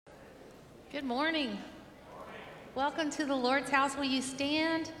Good morning. Welcome to the Lord's house. Will you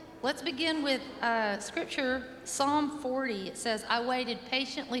stand? Let's begin with scripture, Psalm 40. It says, I waited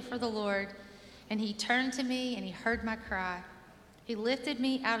patiently for the Lord, and he turned to me and he heard my cry. He lifted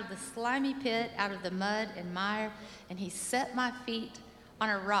me out of the slimy pit, out of the mud and mire, and he set my feet on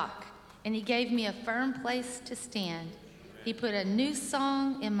a rock, and he gave me a firm place to stand. He put a new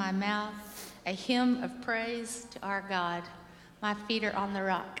song in my mouth, a hymn of praise to our God. My feet are on the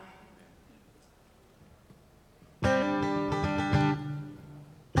rock.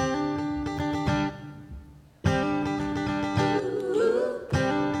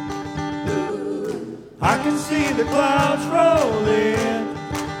 I can see the clouds rolling.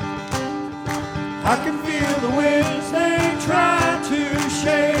 I can feel the winds, they try to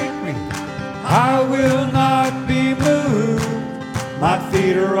shake me. I will not be moved. My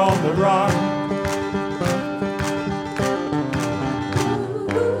feet are on the rock.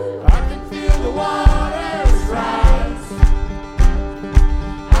 I can feel the waters rise.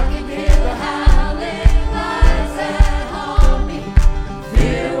 I can hear the howling lights that haunt me.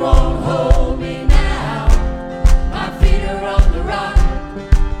 Fear won't hold me now. My feet are on the rock.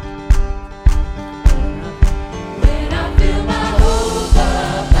 When I feel my hope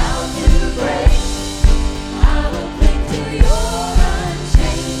about to break, I will cling to your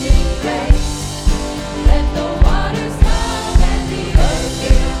unchanging grace. Let the waters come and the earth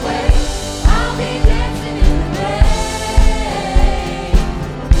give way. I'll be dancing in the rain.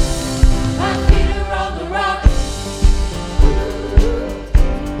 My feet are on the rock.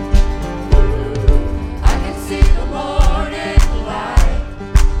 I can see the morning light.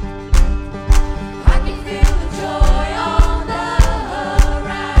 I can feel the joy on the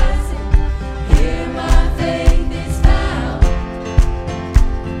horizon. Here my faith is found.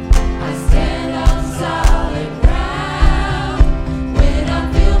 I stand on solid ground. When I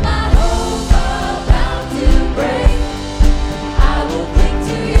feel my hope about to break, I will cling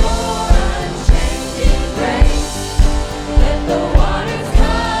to your unchanging grace. Let the waters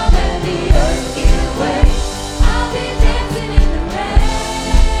come and the earth give way. I'll be dancing in the rain.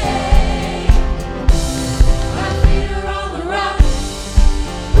 My feet are on the rock.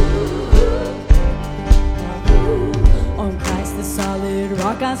 On Christ the solid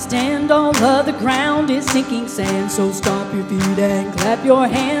rock I stand, all other ground is sinking sand. So stomp your feet and clap your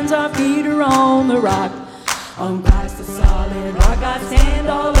hands, our feet are on the rock. On Christ the solid rock I stand,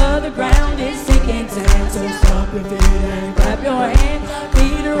 all other ground is sinking sand. So stomp your feet and clap your hands, our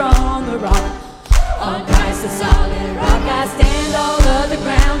feet are on the rock. On Christ the solid rock I stand, all other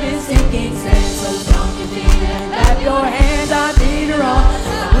ground is sinking sand. So stomp your feet and clap your hands, our feet are on.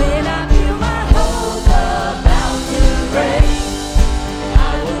 When I feel my hope about to break, I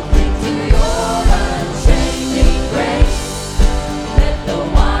will cling to your unchanging grace. Let the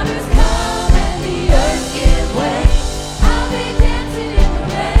waters come and the earth give way. I'll be dancing in the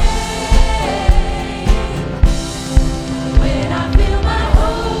rain. When I feel my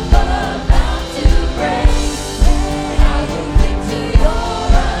hope about to break, I will cling to your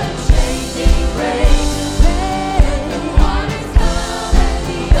unchanging grace. Let the waters come and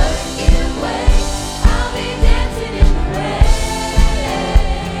the earth give way. I'll be dancing in the rain.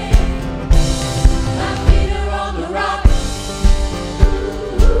 My feet are on the rock.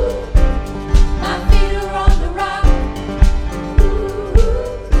 My feet are on the rock.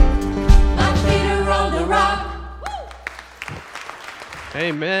 My feet are on the rock.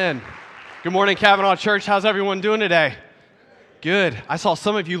 Amen. Good morning, Cavanaugh Church. How's everyone doing today? Good. I saw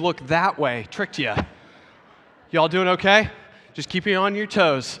some of you look that way. Tricked you. Y'all doing okay? Just keeping on your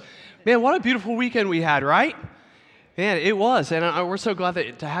toes. Man, what a beautiful weekend we had, right? Man, it was. And we're so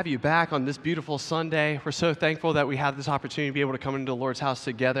glad to have you back on this beautiful Sunday. We're so thankful that we have this opportunity to be able to come into the Lord's house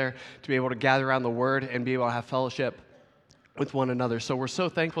together, to be able to gather around the Word and be able to have fellowship with one another. So we're so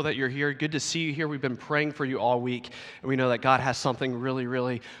thankful that you're here. Good to see you here. We've been praying for you all week, and we know that God has something really,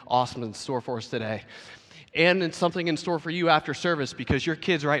 really awesome in store for us today. And it's something in store for you after service, because your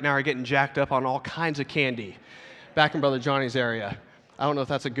kids right now are getting jacked up on all kinds of candy back in Brother Johnny's area. I don't know if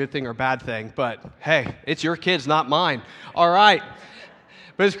that's a good thing or bad thing, but hey, it's your kids, not mine. All right.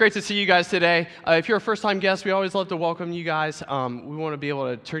 But it's great to see you guys today. If you're a first-time guest, we always love to welcome you guys. We want to be able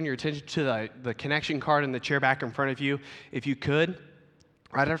to turn your attention to the connection card in the chair back in front of you. If you could,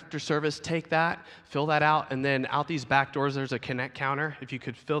 right after service, take that, fill that out, and then out these back doors, there's a connect counter. If you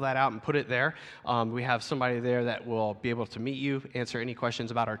could fill that out and put it there, we have somebody there that will be able to meet you, answer any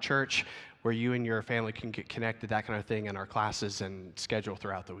questions about our church, where you and your family can get connected, that kind of thing, in our classes and schedule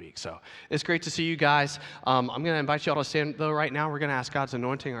throughout the week. So it's great to see you guys. I'm going to invite you all to stand, though, right now. We're going to ask God's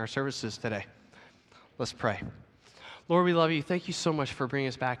anointing on our services today. Let's pray. Lord, we love you. Thank you so much for bringing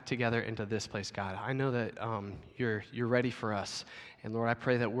us back together into this place, God. I know that you're ready for us. And Lord, I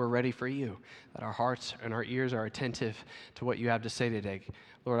pray that we're ready for you, that our hearts and our ears are attentive to what you have to say today.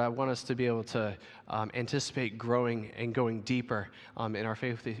 Lord, I want us to be able to anticipate growing and going deeper in our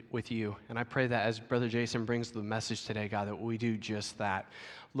faith with you. And I pray that as Brother Jason brings the message today, God, that we do just that.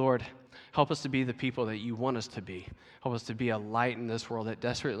 Lord, help us to be the people that you want us to be. Help us to be a light in this world that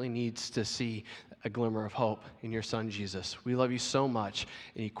desperately needs to see a glimmer of hope in your Son, Jesus. We love you so much,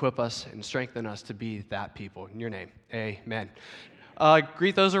 and equip us and strengthen us to be that people. In your name, amen.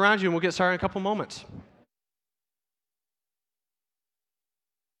 Greet those around you, and we'll get started in a couple moments.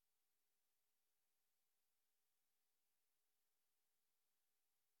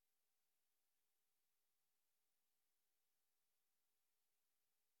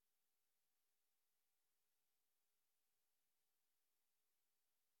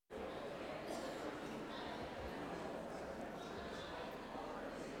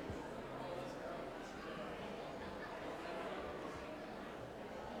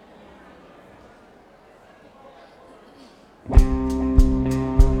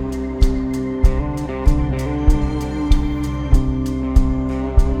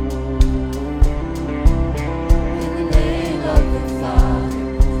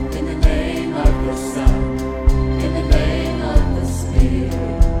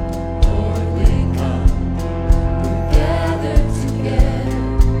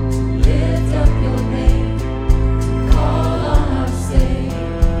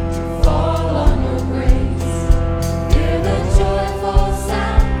 Joy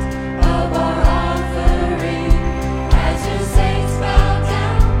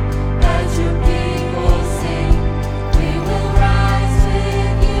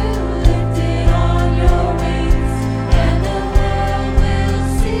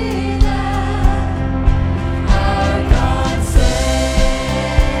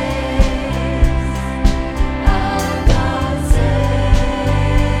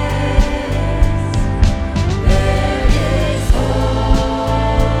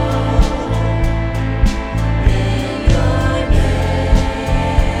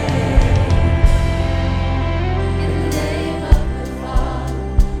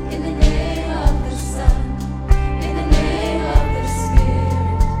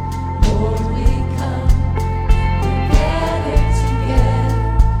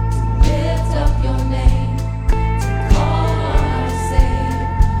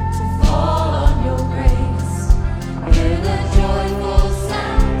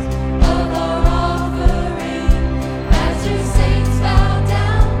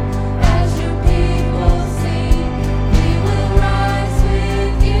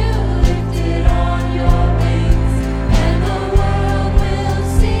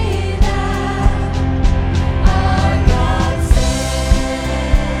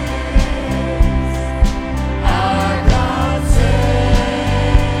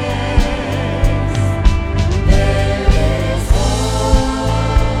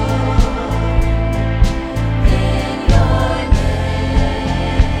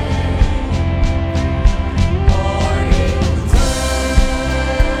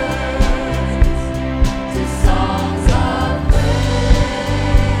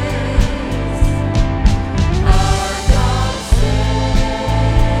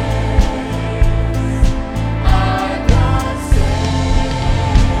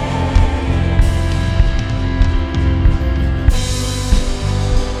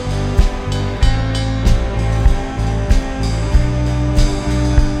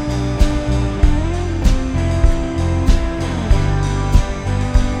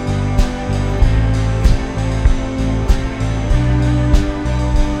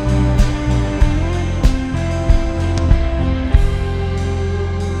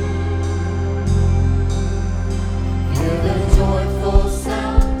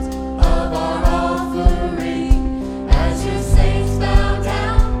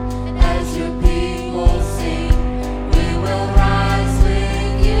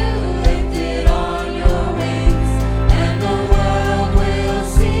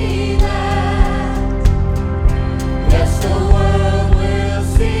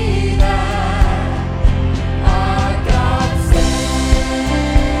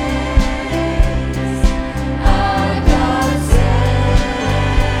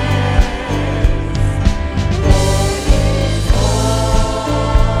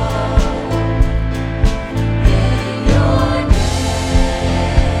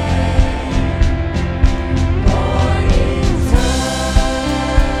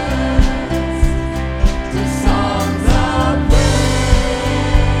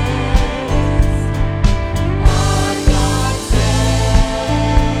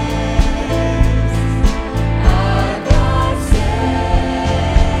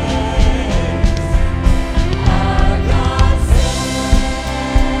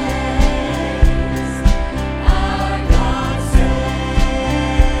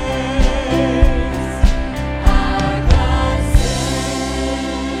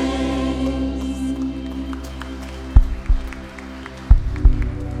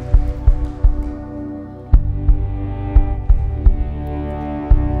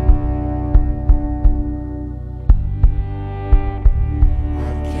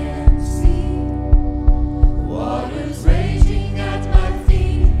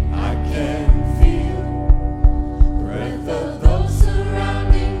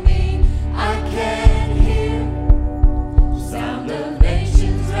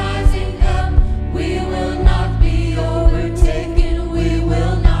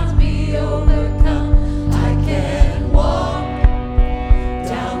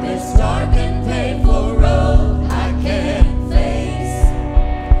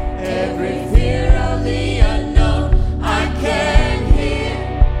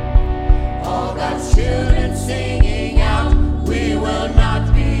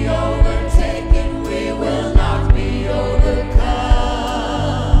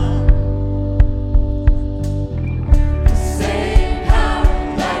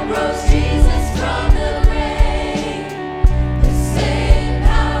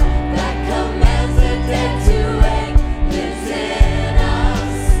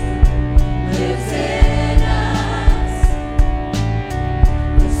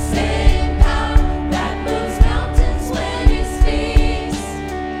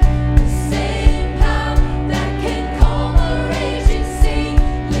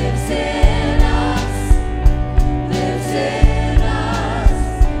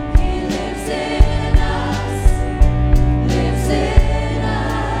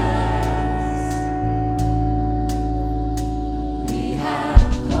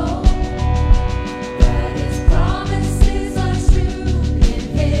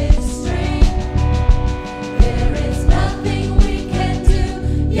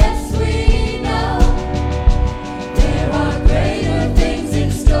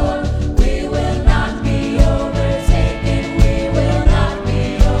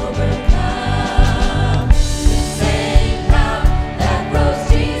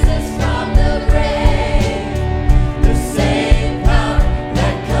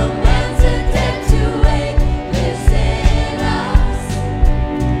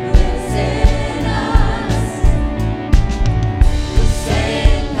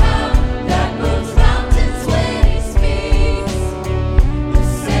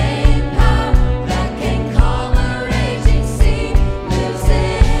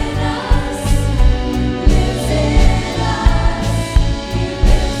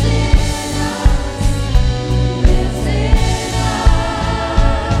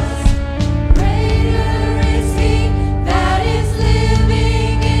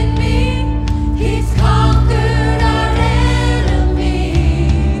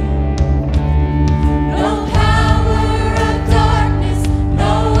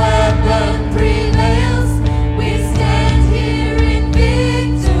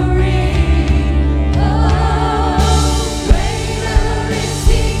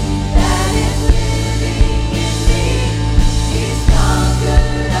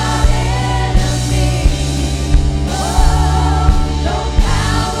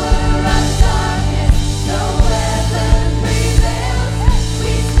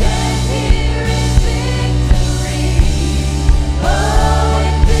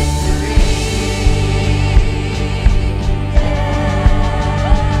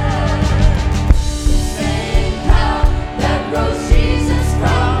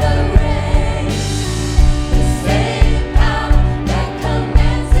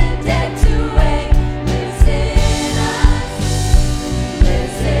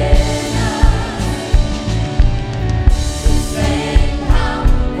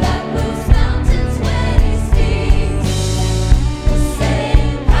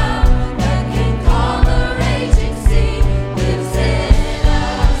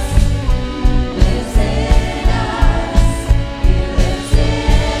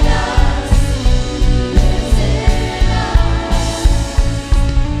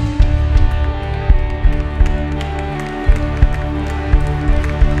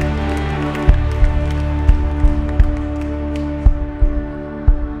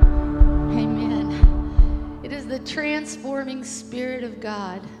transforming Spirit of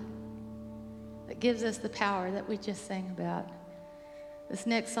God that gives us the power that we just sang about. This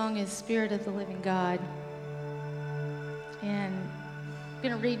next song is Spirit of the Living God. And I'm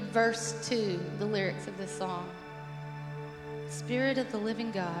going to read verse 2, the lyrics of this song. Spirit of the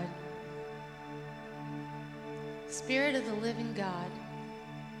living God. Spirit of the living God.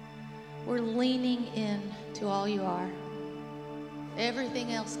 We're leaning in to all you are.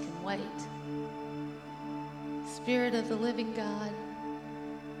 Everything else can wait. Spirit of the living God.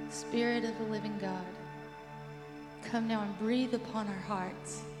 Spirit of the living God. Come now and breathe upon our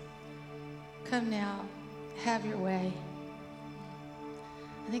hearts. Come now, have your way.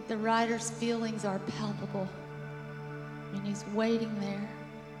 I think the writer's feelings are palpable. I mean, he's waiting there,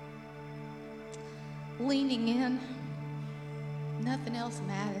 leaning in. Nothing else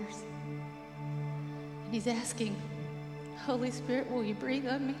matters. And he's asking, Holy Spirit, will you breathe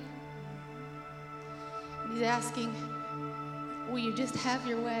on me? And he's asking, will you just have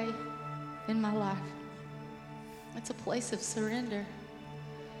your way in my life? It's a place of surrender.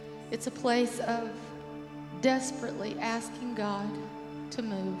 It's a place of desperately asking God to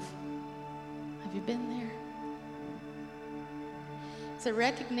move. Have you been there? It's a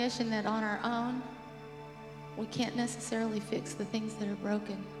recognition that on our own, we can't necessarily fix the things that are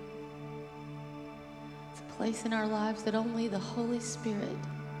broken. It's a place in our lives that only the Holy Spirit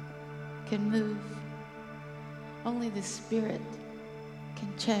can move. Only the Spirit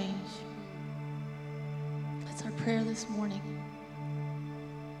can change. That's our prayer this morning.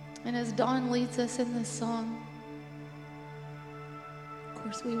 And as Dawn leads us in this song, of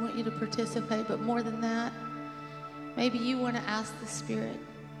course we want you to participate, but more than that, maybe you want to ask the Spirit.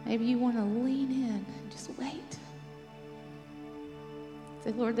 Maybe you want to lean in and just wait.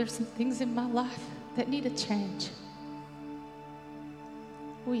 Say, Lord, there's some things in my life that need a change.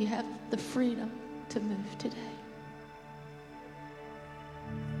 Will you have the freedom to move today?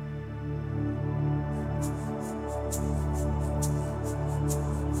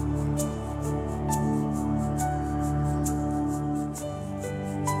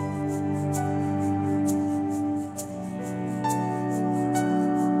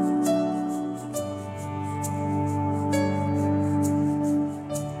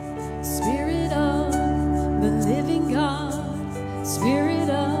 Spirit of the living God, Spirit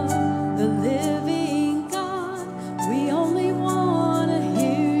of the living God, we only want to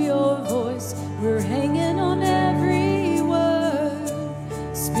hear your voice. We're hanging on every word.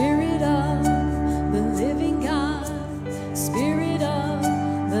 Spirit of the living God, Spirit of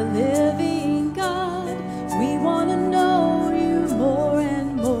the living God, we want to know you more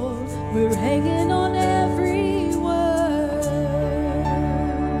and more. We're hanging on every word.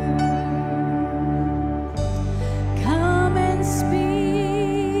 Come and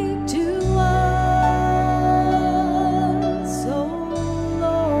speak.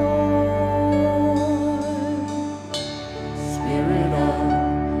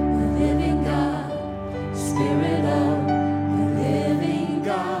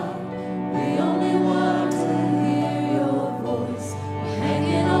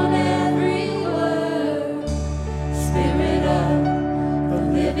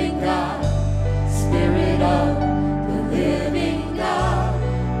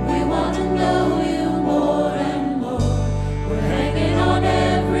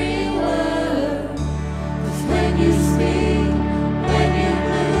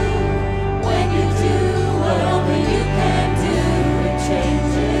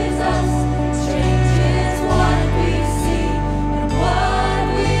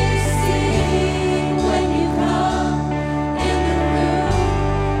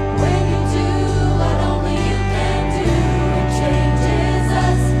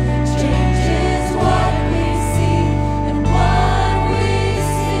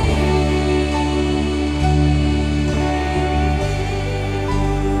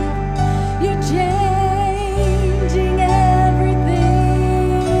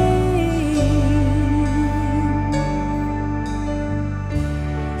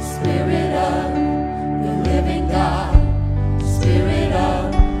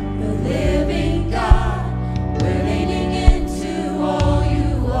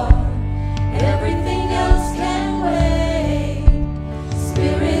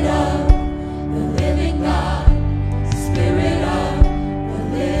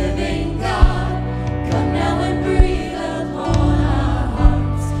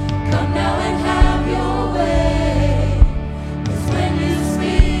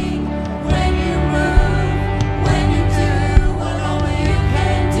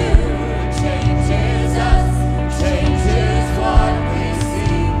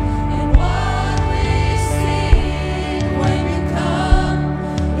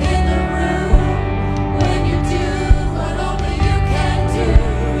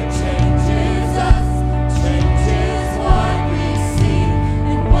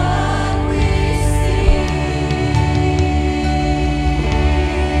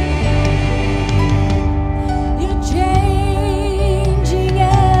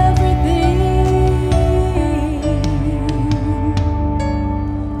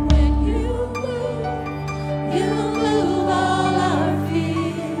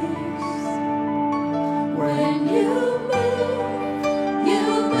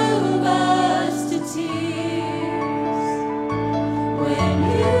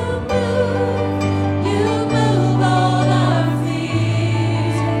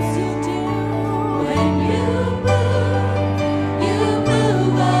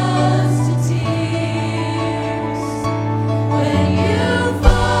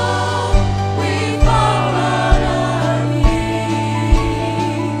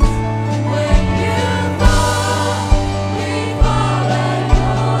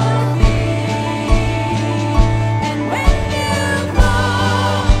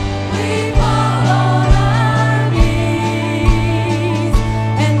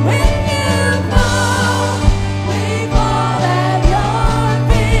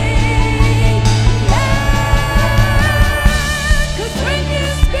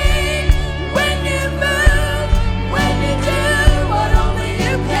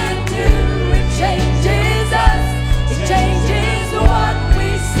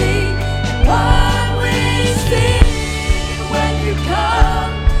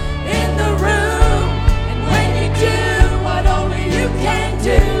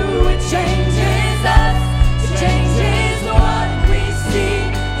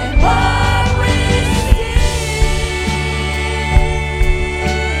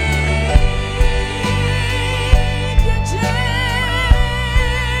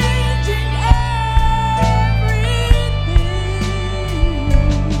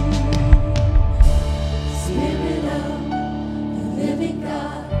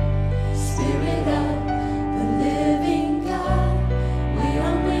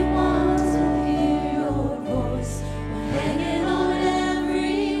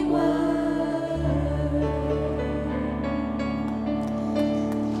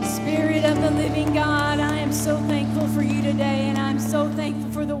 Spirit of the living God, I am so thankful for you today, and I'm so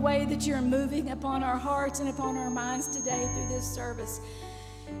thankful for the way that you're moving upon our hearts and upon our minds today through this service.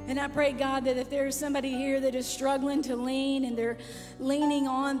 And I pray, God, that if there's somebody here that is struggling to lean and they're leaning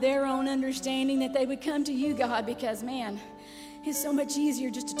on their own understanding, that they would come to you, God, because, man, it's so much easier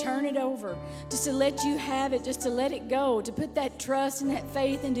just to turn it over, just to let you have it, just to let it go, to put that trust and that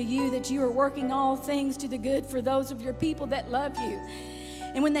faith into you, that you are working all things to the good for those of your people that love you.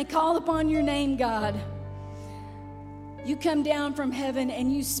 And when they call upon your name, God, you come down from heaven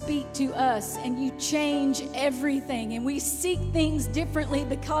and you speak to us and you change everything. And we seek things differently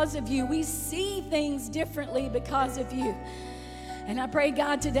because of you. We see things differently because of you. And I pray,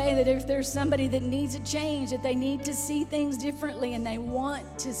 God, today that if there's somebody that needs a change, that they need to see things differently and they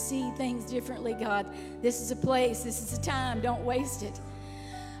want to see things differently, God, this is a place, this is a time, don't waste it.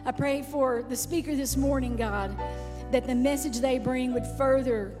 I pray for the speaker this morning, God, that the message they bring would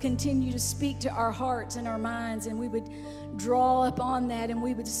further continue to speak to our hearts and our minds, and we would draw upon that and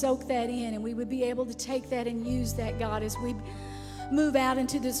we would soak that in, and we would be able to take that and use that, God, as we move out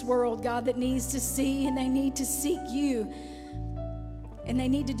into this world, God, that needs to see and they need to seek you. And they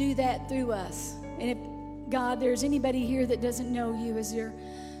need to do that through us. And if, God, there's anybody here that doesn't know you as their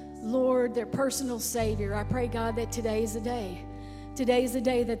Lord, their personal Savior, I pray, God, that today is the day. Today is the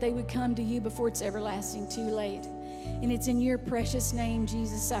day that they would come to you before it's everlasting too late. And it's in your precious name,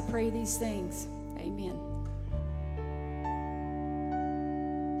 Jesus, I pray these things. Amen.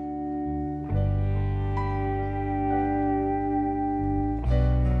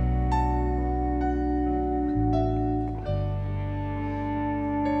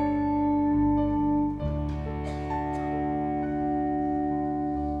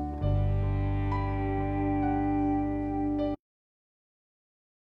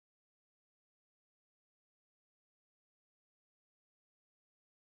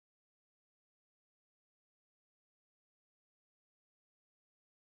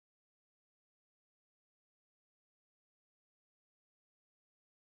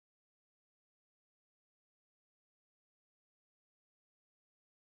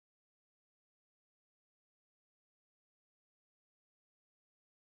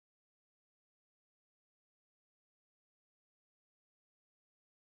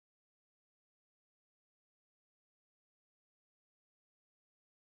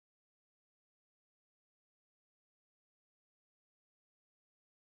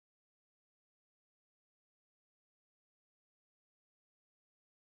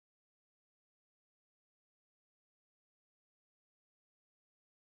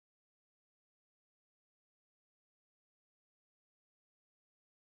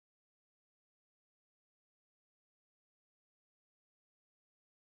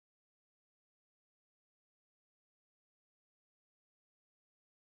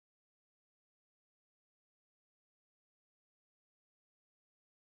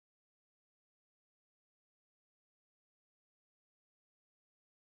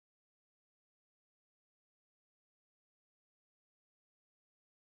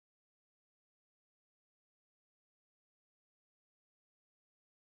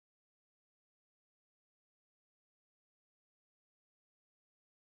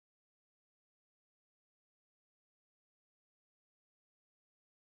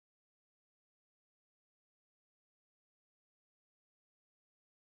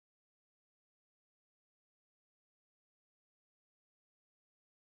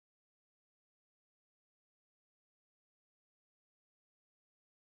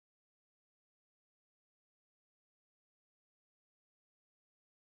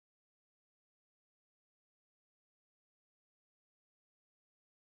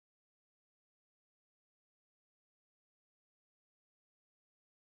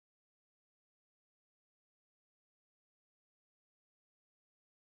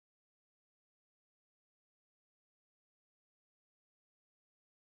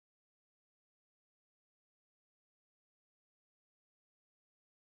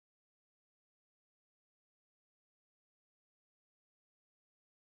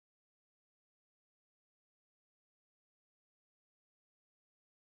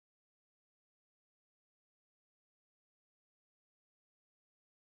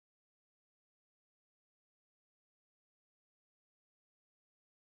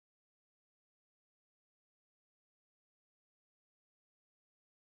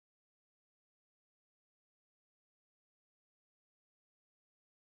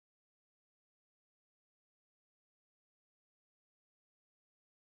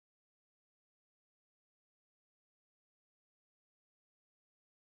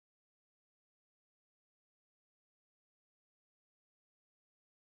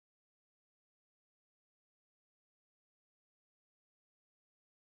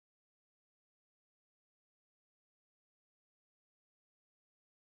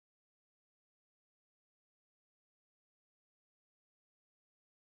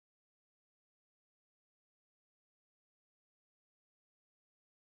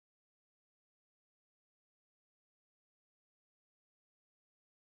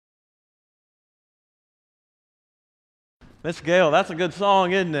 Miss Gail, that's a good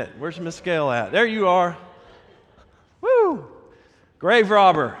song, isn't it? Where's Miss Gail at? There you are. Woo! Grave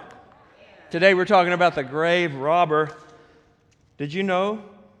robber. Today we're talking about the grave robber. Did you know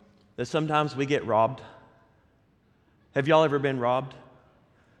that sometimes we get robbed? Have y'all ever been robbed?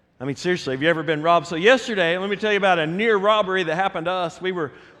 I mean, seriously, have you ever been robbed? So yesterday, let me tell you about a near robbery that happened to us.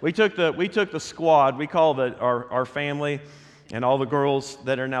 We took the squad. We call our family and all the girls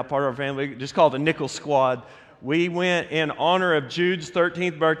that are now part of our family, just called the Nichols squad. We went in honor of Jude's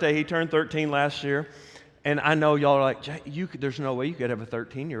 13th birthday. He turned 13 last year. And I know y'all are like, there's no way you could have a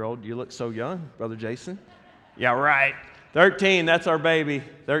 13-year-old. You look so young, Brother Jason. Yeah, right. 13, that's our baby.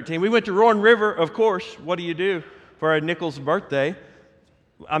 13. We went to Roaring River, of course. What do you do for a Nichols birthday?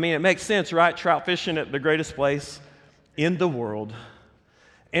 I mean, it makes sense, right? Trout fishing at the greatest place in the world.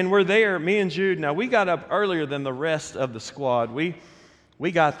 And we're there, me and Jude. Now, we got up earlier than the rest of the squad. We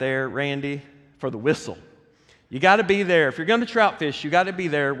got there, Randy, for the whistle. You got to be there. If you're going to trout fish, you got to be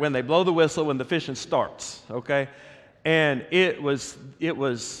there when they blow the whistle, when the fishing starts, okay? And it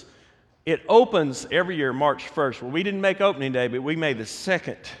opens every year March 1st. Well, we didn't make opening day, but we made the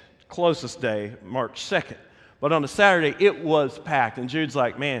second closest day, March 2nd. But on a Saturday, it was packed. And Jude's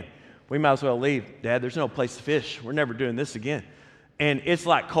like, man, we might as well leave. Dad, there's no place to fish. We're never doing this again. And it's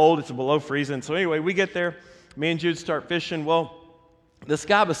like cold. It's below freezing. So anyway, we get there. Me and Jude start fishing. Well, this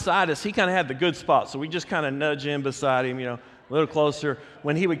guy beside us, he kind of had the good spot. So we just kind of nudge in beside him, a little closer.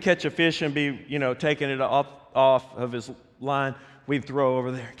 When he would catch a fish and be, taking it off of his line, we'd throw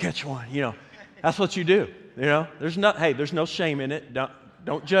over there, catch one, That's what you do, There's no shame in it.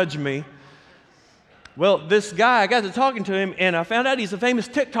 Don't judge me. Well, this guy, I got to talking to him, and I found out he's a famous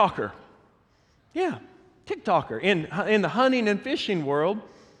TikToker. Yeah, TikToker. In the hunting and fishing world,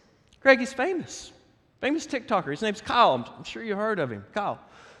 Greg, he's famous. Famous TikToker. His name's Kyle. I'm sure you heard of him, Kyle.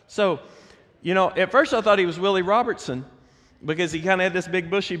 So, at first I thought he was Willie Robertson because he kind of had this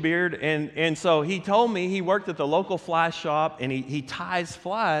big bushy beard, and so he told me he worked at the local fly shop, and he ties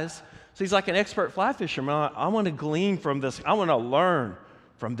flies. So he's like an expert fly fisherman. I want to glean from this. I want to learn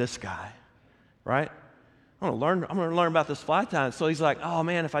from this guy, right? I'm going to learn about this fly tying. So he's like, oh,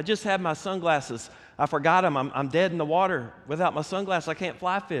 man, if I just had my sunglasses, I forgot them. I'm dead in the water. Without my sunglasses, I can't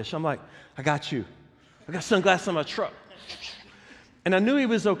fly fish. I'm like, I got you. I got sunglasses on my truck. And I knew he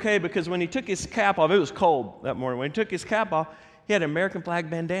was okay because when he took his cap off, it was cold that morning. When he took his cap off, he had an American flag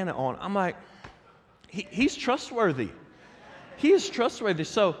bandana on. I'm like, he's trustworthy. He is trustworthy.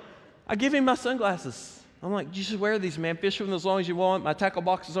 So I give him my sunglasses. I'm like, you should wear these, man. Fish with them as long as you want. My tackle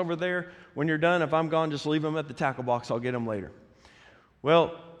box is over there. When you're done, if I'm gone, just leave them at the tackle box. I'll get them later.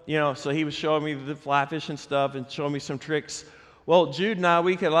 Well, so he was showing me the fly fishing stuff and showing me some tricks. Well, Jude and I,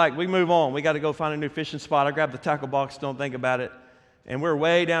 we move on. We got to go find a new fishing spot. I grab the tackle box, don't think about it. And we're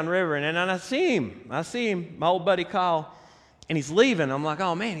way down the river. And then I see him, my old buddy Kyle, and he's leaving. I'm like,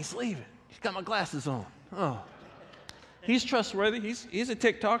 oh, man, he's leaving. He's got my glasses on. Oh. He's trustworthy. He's a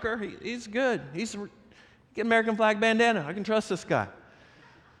TikToker. He's good. He's get American flag bandana. I can trust this guy.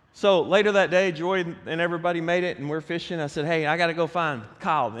 So later that day, Joy and everybody made it, and we're fishing. I said, hey, I got to go find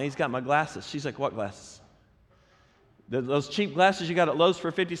Kyle. And he's got my glasses. She's like, what glasses? Those cheap glasses you got at Lowe's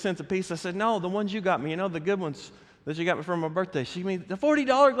for 50 cents a piece? I said, no, the ones you got me, the good ones that you got me for my birthday. She means the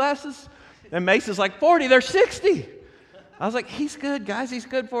 $40 glasses? And Mace's like, 40, they're 60. I was like, he's good, guys. He's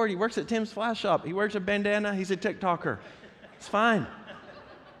good for it. He works at Tim's Fly Shop. He wears a bandana. He's a TikToker. It's fine.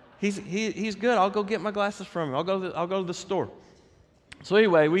 He's good. I'll go get my glasses from him. I'll go to the store. So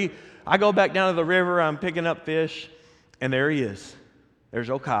anyway, I go back down to the river. I'm picking up fish, and there he is. There's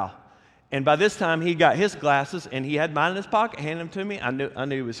old Kyle. And by this time, he got his glasses, and he had mine in his pocket, handed them to me. I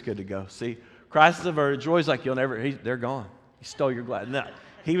knew he was good to go. See, crisis averted. Joy's like, they're gone. He stole your glasses. No,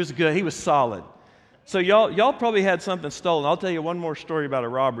 he was good. He was solid. So y'all probably had something stolen. I'll tell you one more story about a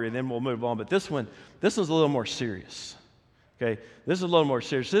robbery, and then we'll move on. But this one's a little more serious. Okay, this is a little more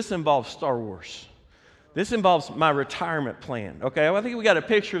serious. This involves Star Wars. This involves my retirement plan. Okay, I think we got a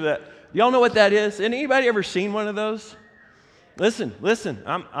picture of that. Y'all know what that is? Anybody ever seen one of those? Listen.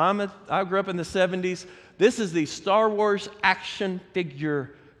 I grew up in the 70s. This is the Star Wars action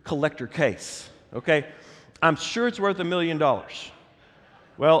figure collector case. Okay, I'm sure it's worth $1 million.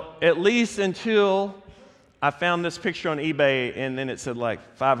 Well, at least until I found this picture on eBay, and then it said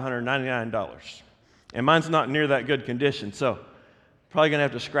like $599. And mine's not near that good condition, so probably going to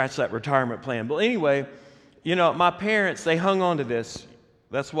have to scratch that retirement plan. But anyway, my parents, they hung on to this.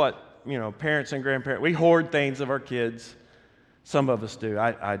 That's what, parents and grandparents, we hoard things of our kids. Some of us do.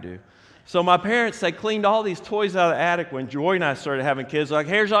 I do. So my parents, they cleaned all these toys out of the attic when Joy and I started having kids. They're like,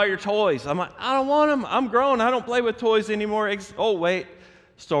 here's all your toys. I'm like, I don't want them. I'm grown. I don't play with toys anymore. Oh, wait.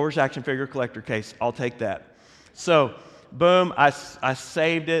 Star Wars action figure collector case. I'll take that. So boom, I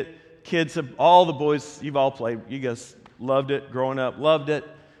saved it. Kids, all the boys, you've all played. You guys loved it growing up, loved it.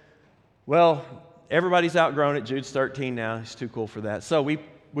 Well, everybody's outgrown it. Jude's 13 now. He's too cool for that. So we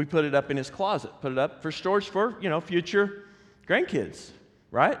put it up in his closet, put it up for storage for, future grandkids,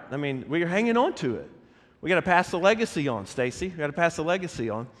 right? I mean, we're hanging on to it. We got to pass the legacy on, Stacy. We got to pass the legacy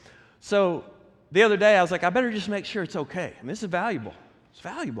on. So the other day, I was like, I better just make sure it's okay. I mean, this is valuable. It's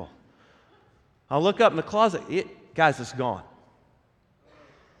valuable. I'll look up in the closet. Guys, it's gone.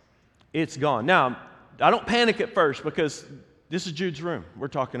 It's gone. Now, I don't panic at first because this is Jude's room we're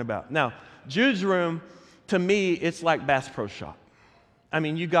talking about. Now, Jude's room, to me, it's like Bass Pro Shop. I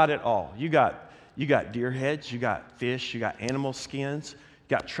mean, you got it all. You got deer heads, you got fish, you got animal skins,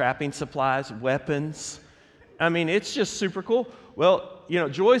 you got trapping supplies, weapons. I mean, it's just super cool. Well,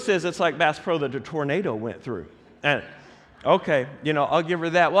 Joy says it's like Bass Pro that a tornado went through. And okay, I'll give her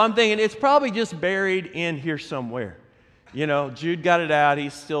that. Well, I'm thinking it's probably just buried in here somewhere. Jude got it out.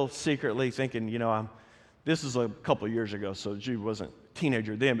 He's still secretly thinking, this is a couple of years ago, so Jude wasn't a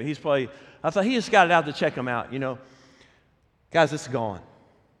teenager then, but I thought he just got it out to check him out, Guys, it's gone.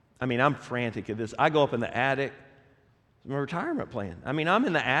 I mean, I'm frantic at this. I go up in the attic. It's my retirement plan. I mean, I'm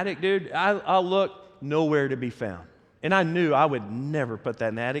in the attic, dude. I'll look, nowhere to be found. And I knew I would never put that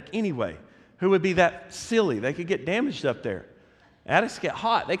in the attic anyway. Who would be that silly? They could get damaged up there. Attics get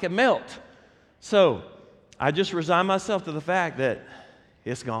hot. They could melt. So I just resigned myself to the fact that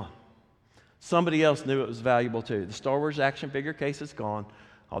it's gone. Somebody else knew it was valuable too. The Star Wars action figure case is gone.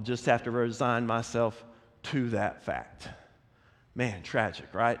 I'll just have to resign myself to that fact. Man,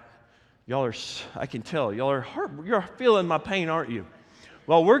 tragic, right? I can tell, you're feeling my pain, aren't you?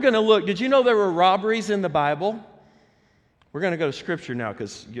 Well, we're going to look. Did you know there were robberies in the Bible? We're going to go to Scripture now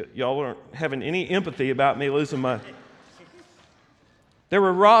because y'all aren't having any empathy about me losing my... There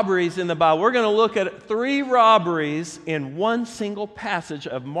were robberies in the Bible. We're going to look at 3 robberies in one single passage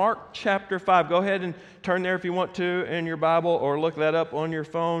of Mark chapter 5. Go ahead and turn there if you want to in your Bible, or look that up on your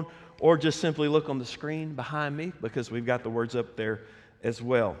phone, or just simply look on the screen behind me because we've got the words up there as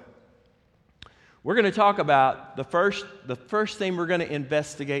well. We're going to talk about the first thing we're going to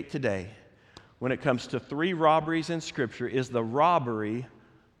investigate today when it comes to 3 robberies in Scripture is the robbery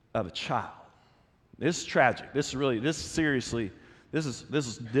of a child. This is tragic. This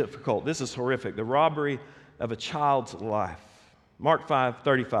is difficult. This is horrific. The robbery of a child's life. Mark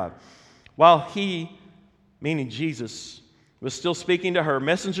 5:35. While he, meaning Jesus, was still speaking to her,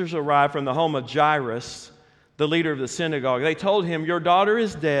 messengers arrived from the home of Jairus, the leader of the synagogue. They told him, "Your daughter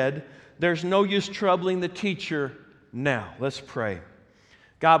is dead. There's no use troubling the teacher now." Let's pray.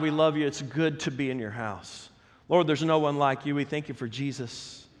 God, we love you. It's good to be in your house. Lord, there's no one like you. We thank you for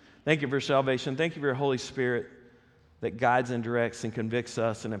Jesus. Thank you for salvation. Thank you for your Holy Spirit that guides and directs and convicts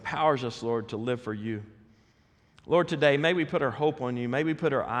us and empowers us, Lord, to live for you. Lord, today, may we put our hope on you. May we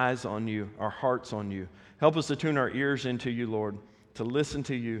put our eyes on you, our hearts on you. Help us to tune our ears into you, Lord, to listen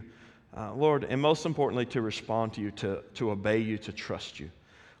to you, Lord, and most importantly, to respond to you, to obey you, to trust you.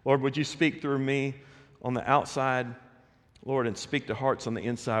 Lord, would you speak through me on the outside, Lord, and speak to hearts on the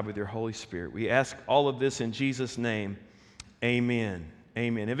inside with your Holy Spirit. We ask all of this in Jesus' name. Amen.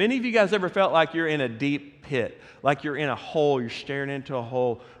 Amen. Have any of you guys ever felt like you're in a deep pit, like you're in a hole, you're staring into a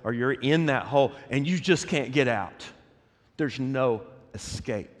hole, or you're in that hole and you just can't get out? There's no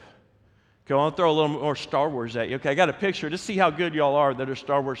escape. Okay, I want to throw a little more Star Wars at you. Okay, I got a picture. Just see how good y'all are that are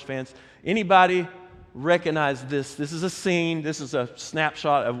Star Wars fans. Anybody recognize this? This is a scene. This is a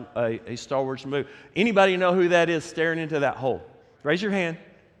snapshot of a Star Wars movie. Anybody know who that is staring into that hole? Raise your hand.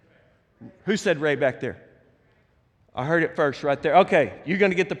 Who said Ray back there? I heard it first right there. Okay, you're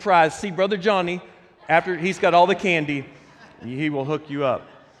going to get the prize. See, Brother Johnny, after he's got all the candy, he will hook you up.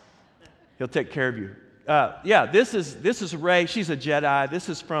 He'll take care of you. This is Ray. She's a Jedi. This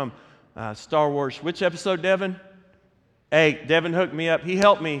is from Star Wars. Which episode, Devin? 8. Devin hooked me up. He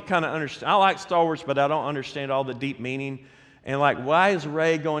helped me kind of understand. I like Star Wars, but I don't understand all the deep meaning. And why is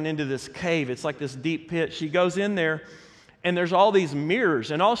Ray going into this cave? It's like this deep pit. She goes in there, and there's all these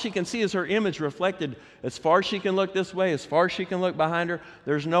mirrors, and all she can see is her image reflected. As far as she can look this way, as far as she can look behind her,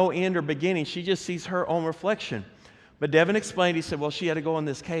 there's no end or beginning. She just sees her own reflection. But Devin explained, he said, well, she had to go in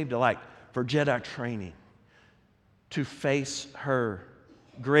this cave for Jedi training, to face her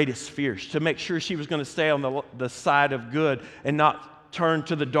greatest fears, to make sure she was going to stay on the side of good and not turn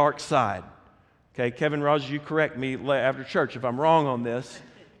to the dark side. Okay, Kevin Rogers, you correct me after church if I'm wrong on this.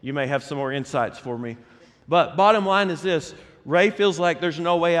 You may have some more insights for me. But bottom line is this: Ray feels like there's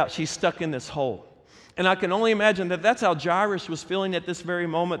no way out. She's stuck in this hole. And I can only imagine that that's how Jairus was feeling at this very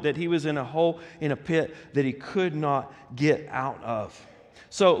moment, that he was in a hole, in a pit that he could not get out of.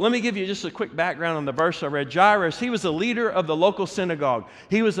 So let me give you just a quick background on the verse I read. Jairus, he was a leader of the local synagogue.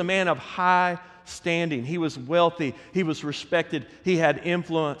 He was a man of high standing. He was wealthy. He was respected. He had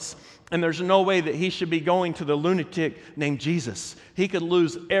influence. And there's no way that he should be going to the lunatic named Jesus. He could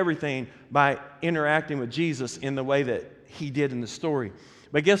lose everything by interacting with Jesus in the way that he did in the story.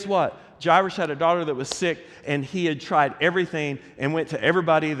 But guess what? Jairus had a daughter that was sick, and he had tried everything and went to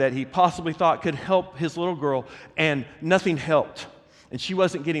everybody that he possibly thought could help his little girl, and nothing helped. And she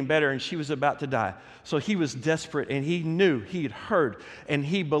wasn't getting better, and she was about to die. So he was desperate, and he knew, he had heard, and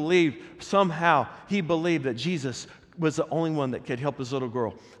he believed, somehow he believed that Jesus was the only one that could help his little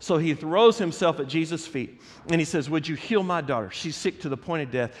girl. So he throws himself at Jesus' feet, and he says, would you heal my daughter? She's sick to the point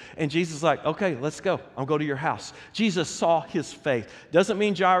of death. And Jesus is like, okay, let's go. I'll go to your house. Jesus saw his faith. Doesn't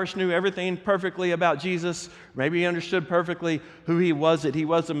mean Jairus knew everything perfectly about Jesus. Maybe he understood perfectly who he was, that he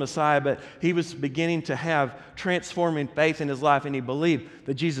was the Messiah, but he was beginning to have transforming faith in his life, and he believed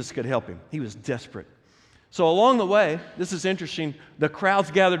that Jesus could help him. He was desperate. So along the way, this is interesting, the crowds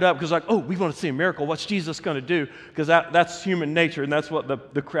gathered up because like, oh, we want to see a miracle. What's Jesus going to do? Because that's human nature, and that's what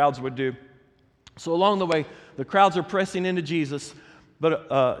the crowds would do. So along the way, the crowds are pressing into Jesus. But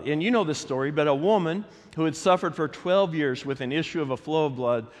and you know this story, but a woman who had suffered for 12 years with an issue of a flow of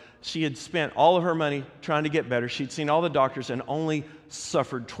blood, she had spent all of her money trying to get better. She'd seen all the doctors and only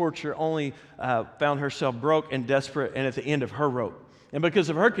suffered torture, only found herself broke and desperate and at the end of her rope. And because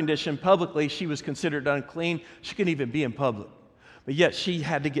of her condition, publicly, she was considered unclean. She couldn't even be in public. But yet, she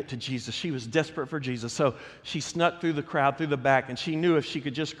had to get to Jesus. She was desperate for Jesus. So she snuck through the crowd, through the back, and she knew if she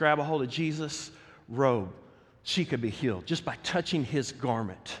could just grab a hold of Jesus' robe, she could be healed just by touching his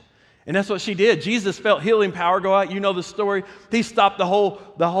garment. And that's what she did. Jesus felt healing power go out. You know the story. He stopped the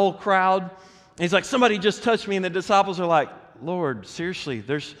whole crowd. And he's like, somebody just touched me. And the disciples are like, Lord, seriously,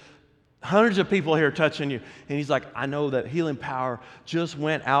 there's hundreds of people here touching you. And he's like, I know that healing power just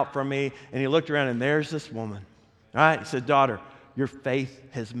went out from me. And he looked around, and there's this woman. All right? He said, daughter, your faith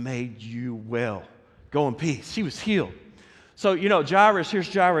has made you well. Go in peace. She was healed. So, you know,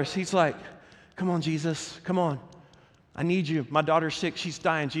 here's Jairus. He's like, come on, Jesus. Come on. I need you. My daughter's sick. She's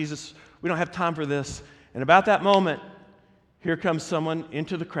dying. Jesus, we don't have time for this. And about that moment, here comes someone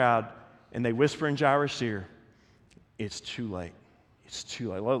into the crowd, and they whisper in Jairus' ear, it's too late. It's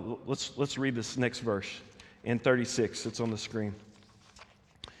too late. Let's read this next verse in 36. It's on the screen.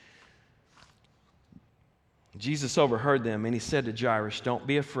 Jesus overheard them, and he said to Jairus, don't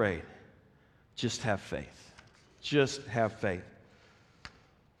be afraid. Just have faith. Just have faith.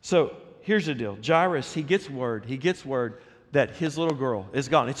 So here's the deal. Jairus, he gets word that his little girl is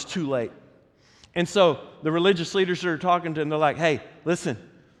gone. It's too late. And so the religious leaders that are talking to him, they're like, hey, listen,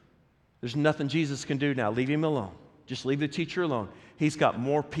 there's nothing Jesus can do now. Leave him alone. Just leave the teacher alone. He's got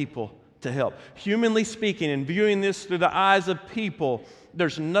more people to help. Humanly speaking, and viewing this through the eyes of people,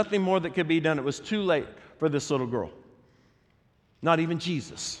 there's nothing more that could be done. It was too late for this little girl. Not even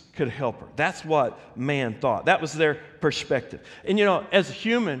Jesus could help her. That's what man thought. That was their perspective. And you know, as a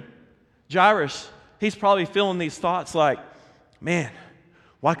human, Jairus, he's probably feeling these thoughts like, man,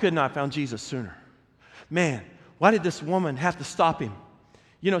 why couldn't I have found Jesus sooner? Man, why did this woman have to stop him?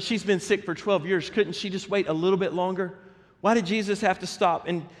 You know, she's been sick for 12 years. Couldn't she just wait a little bit longer? Why did Jesus have to stop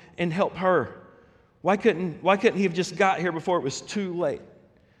and help her? Why couldn't he have just got here before it was too late?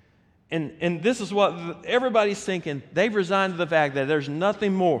 And this is what everybody's thinking. They've resigned to the fact that there's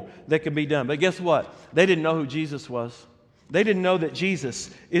nothing more that can be done. But guess what? They didn't know who Jesus was. They didn't know that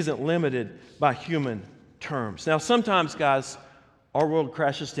Jesus isn't limited by human terms. Now, sometimes, guys, our world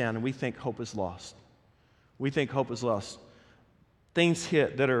crashes down and we think hope is lost. We think hope is lost. Things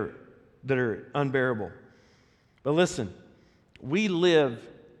hit that are unbearable. But listen, we live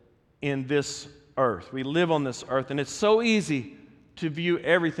in this earth. We live on this earth, and it's so easy to view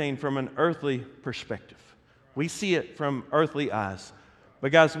everything from an earthly perspective. We see it from earthly eyes.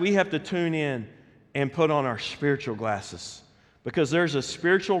 But guys, we have to tune in and put on our spiritual glasses, because there's a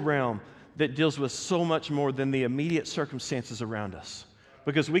spiritual realm that deals with so much more than the immediate circumstances around us.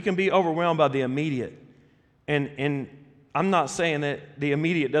 Because we can be overwhelmed by the immediate. And I'm not saying that the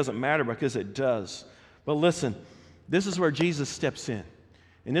immediate doesn't matter, because it does. But listen, this is where Jesus steps in.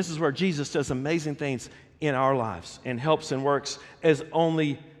 And this is where Jesus does amazing things in our lives and helps and works as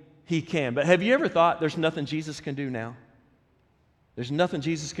only he can. But have you ever thought there's nothing Jesus can do now? There's nothing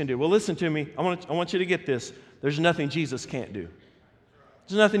Jesus can do. Well, listen to me. I want you to get this. There's nothing Jesus can't do.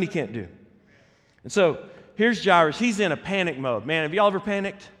 There's nothing he can't do. And so here's Jairus. He's in a panic mode. Man, have y'all ever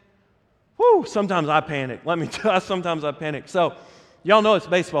panicked? Woo, sometimes I panic. Let me tell you, sometimes I panic. So y'all know it's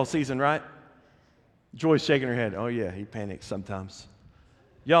baseball season, right? Joy's shaking her head. Oh, yeah, he panics sometimes.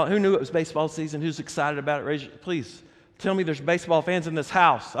 Y'all, who knew it was baseball season? Who's excited about it? Please Tell me there's baseball fans in this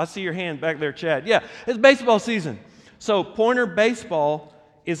house. I see your hand back there, Chad. Yeah, it's baseball season. So Pointer baseball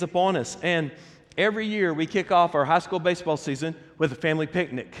is upon us. And every year we kick off our high school baseball season with a family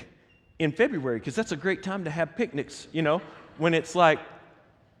picnic in February, because that's a great time to have picnics, when it's like,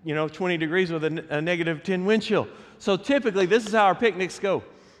 20 degrees with a negative 10 wind chill. So typically this is how our picnics go.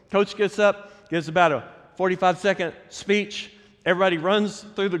 Coach gets up, gives about a 45-second speech. Everybody runs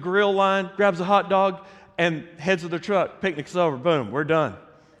through the grill line, grabs a hot dog, and heads to their truck. Picnic's over. Boom, we're done.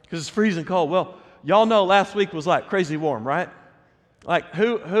 Because it's freezing cold. Well, y'all know last week was like crazy warm, right? Like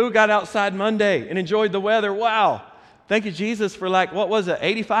who got outside Monday and enjoyed the weather? Wow. Thank you, Jesus, for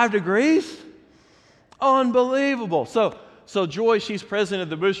 85 degrees? Unbelievable. So Joy, she's president of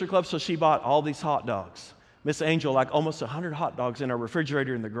the Booster Club, so she bought all these hot dogs. Miss Angel, almost 100 hot dogs in our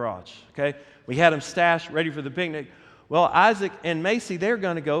refrigerator in the garage, okay? We had them stashed, ready for the picnic. Well, Isaac and Macy, they're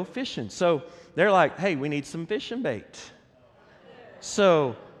going to go fishing. So they're like, hey, we need some fishing bait.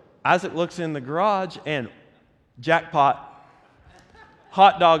 So Isaac looks in the garage and jackpot.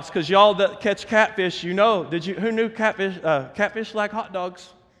 Hot dogs, because y'all that catch catfish, who knew catfish like hot dogs?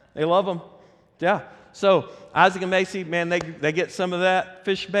 They love them. Yeah. So Isaac and Macy, man, they get some of that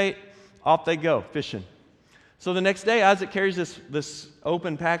fish bait. Off they go fishing. So the next day, Isaac carries this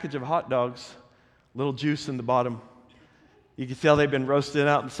open package of hot dogs, little juice in the bottom. You can tell they've been roasted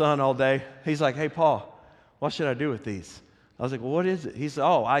out in the sun all day. He's like, hey, Paul, what should I do with these? I was like, well, what is it? He said,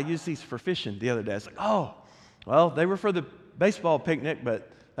 oh, I used these for fishing the other day. I was like, oh, well, they were for the baseball picnic,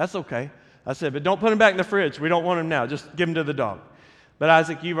 but that's okay. I said, but don't put them back in the fridge. We don't want them now. Just give them to the dog. But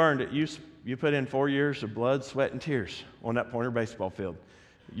Isaac, you've earned it. You put in 4 years of blood, sweat, and tears on that Pointer baseball field.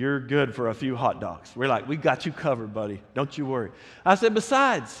 You're good for a few hot dogs. We're like, we got you covered, buddy. Don't you worry. I said,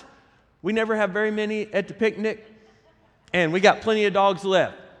 besides, we never have very many at the picnic, and we got plenty of dogs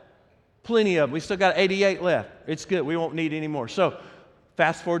left. Plenty of them. We still got 88 left. It's good. We won't need any more. So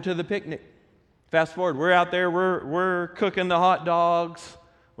fast forward to the picnic. Fast forward. We're out there. We're cooking the hot dogs.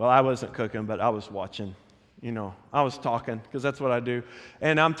 Well, I wasn't cooking, but I was watching. I was talking, because that's what I do.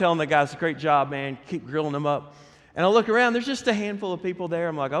 And I'm telling the guys, great job, man. Keep grilling them up. And I look around. There's just a handful of people there.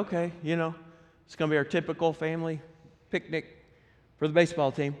 I'm like, okay, it's going to be our typical family picnic for the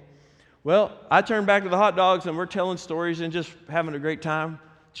baseball team. Well, I turn back to the hot dogs, and we're telling stories and just having a great time,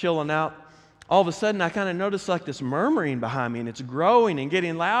 chilling out. All of a sudden, I kind of notice this murmuring behind me, and it's growing and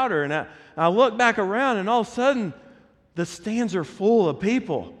getting louder. And I look back around, and all of a sudden, the stands are full of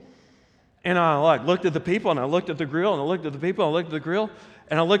people. And I looked at the people, and I looked at the grill, and I looked at the people, and I looked at the grill,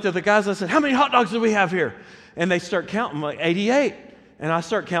 and I looked at the guys. I said, how many hot dogs do we have here? And they start counting, 88. And I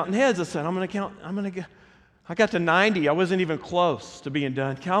start counting heads. I said, I got to 90. I wasn't even close to being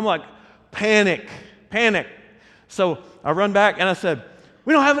done. I'm like, panic. So I run back, and I said,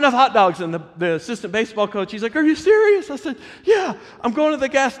 we don't have enough hot dogs. And the assistant baseball coach, he's like, are you serious? I said, yeah, I'm going to the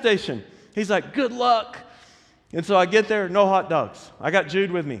gas station. He's like, good luck. And so I get there, no hot dogs. I got Jude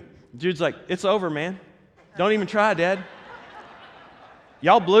with me. Jude's like, it's over, man. Don't even try, Dad.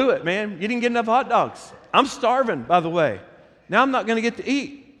 Y'all blew it, man. You didn't get enough hot dogs. I'm starving, by the way. Now I'm not going to get to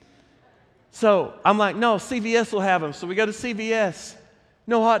eat. So I'm like, no, CVS will have them. So we go to CVS.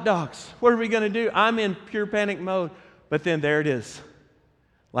 No hot dogs. What are we going to do? I'm in pure panic mode. But then there it is.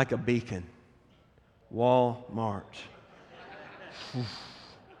 Like a beacon. Walmart.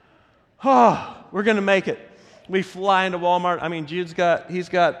 We're going to make it. We fly into Walmart. Jude's he's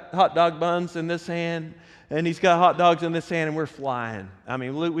got hot dog buns in this hand, and he's got hot dogs in this hand, and we're flying. We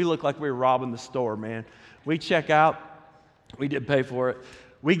look like we were robbing the store, man. We check out. We did pay for it.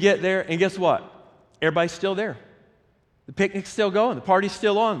 We get there, and guess what? Everybody's still there. The picnic's still going. The party's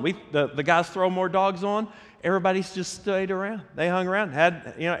still on. The guys throw more dogs on. Everybody's just stayed around. They hung around.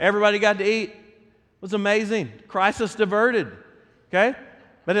 Everybody got to eat. It was amazing. Crisis diverted. Okay?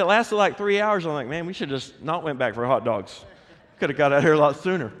 But it lasted 3 hours. I'm like, man, we should just not went back for hot dogs. Could have got out here a lot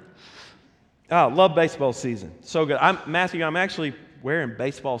sooner. Oh, love baseball season. So good. Matthew, I'm actually wearing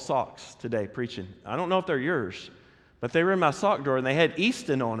baseball socks today preaching. I don't know if they're yours, but they were in my sock drawer, and they had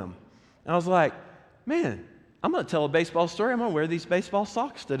Easton on them. And I was like, man, I'm going to tell a baseball story. I'm going to wear these baseball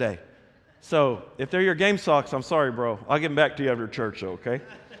socks today. So if they're your game socks, I'm sorry, bro. I'll get them back to you after church, okay?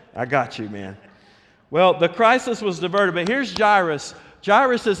 I got you, man. Well, the crisis was diverted, but here's Jairus.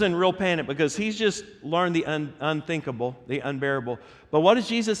 Jairus is in real panic because he's just learned the unthinkable, the unbearable. But what does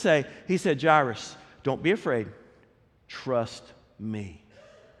Jesus say? He said, Jairus, don't be afraid. Trust me.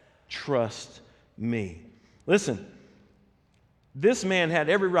 Trust me. Listen, this man had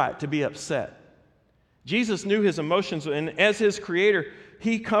every right to be upset. Jesus knew his emotions, and as his creator,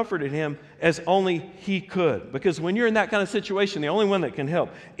 he comforted him as only he could. Because when you're in that kind of situation, the only one that can help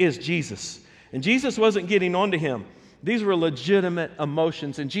is Jesus. And Jesus wasn't getting on to him. These were legitimate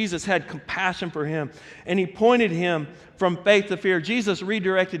emotions, and Jesus had compassion for him, and he pointed him from faith to fear. Jesus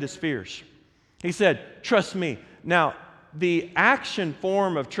redirected his fears. He said, trust me. Now, the action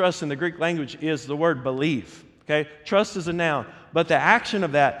form of trust in the Greek language is the word believe. Okay? Trust is a noun, but the action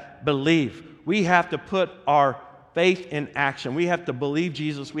of that, believe. We have to put our faith in action. We have to believe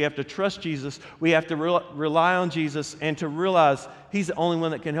Jesus. We have to trust Jesus. We have to rely on Jesus and to realize He's the only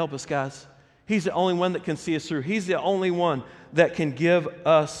one that can help us, guys. He's the only one that can see us through. He's the only one that can give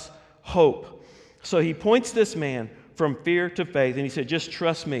us hope. So he points this man from fear to faith, and he said, just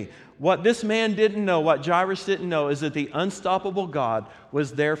trust me. What this man didn't know, what Jairus didn't know, is that the unstoppable God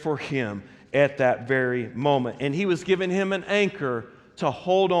was there for him at that very moment. And he was giving him an anchor to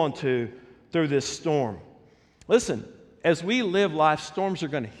hold on to through this storm. Listen, as we live life, storms are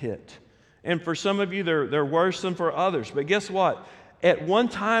going to hit. And for some of you, they're worse than for others. But guess what? At one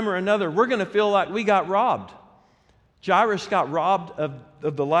time or another, we're going to feel like we got robbed. Jairus got robbed of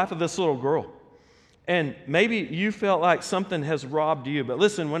the life of this little girl. And maybe you felt like something has robbed you. But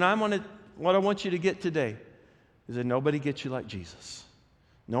listen, what I want you to get today is that nobody gets you like Jesus.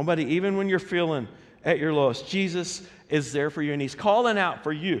 Nobody, even when you're feeling at your lowest, Jesus is there for you. And He's calling out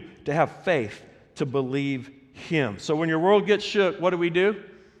for you to have faith, to believe Him. So when your world gets shook, what do?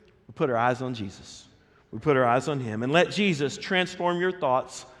 We put our eyes on Jesus. We put our eyes on Him and let Jesus transform your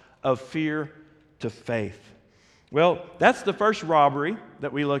thoughts of fear to faith. Well, that's the first robbery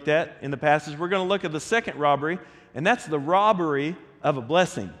that we looked at in the passage. We're going to look at the second robbery, and that's the robbery of a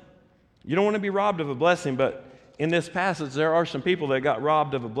blessing. You don't want to be robbed of a blessing, but in this passage, there are some people that got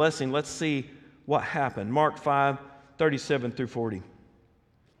robbed of a blessing. Let's see what happened. Mark 5:37 through 40.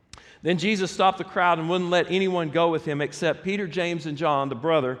 Then Jesus stopped the crowd and wouldn't let anyone go with Him except Peter, James, and John, the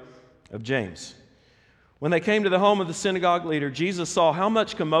brother of James. When they came to the home of the synagogue leader, Jesus saw how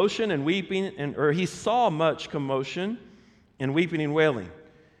much commotion and weeping, he saw much commotion and weeping and wailing.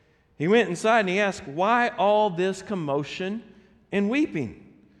 He went inside and he asked, why all this commotion and weeping?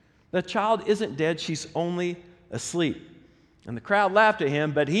 The child isn't dead, she's only asleep. And the crowd laughed at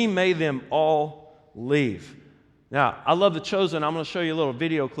him, but he made them all leave. Now, I love The Chosen. I'm going to show you a little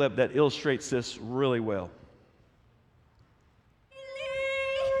video clip that illustrates this really well.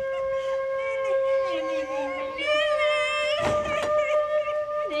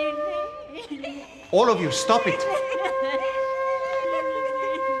 All of you, stop it.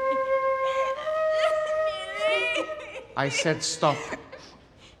 I said stop.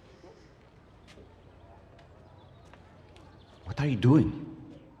 What are you doing?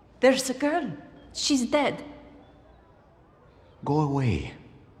 There's a girl. She's dead. Go away.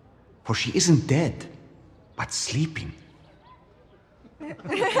 For she isn't dead, but sleeping.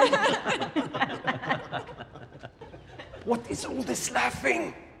 What is all this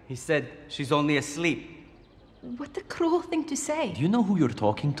laughing? He said she's only asleep. What a cruel thing to say. Do you know who you're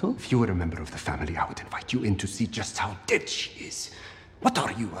talking to? If you were a member of the family, I would invite you in to see just how dead she is. What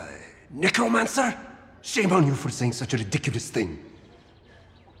are you, a necromancer? Shame on you for saying such a ridiculous thing.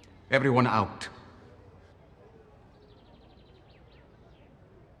 Everyone out.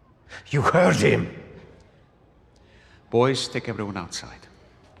 You heard him. Boys, take everyone outside.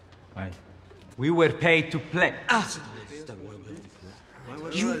 Right. We were paid to play.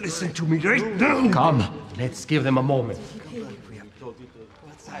 You listen to me right now. Come, let's give them a moment.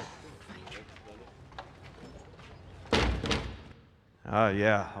 Oh,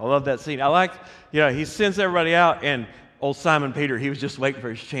 yeah. I love that scene. I like, he sends everybody out, and old Simon Peter, he was just waiting for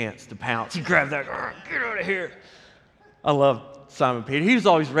his chance to pounce. He grabbed that, get out of here. I love Simon Peter. He was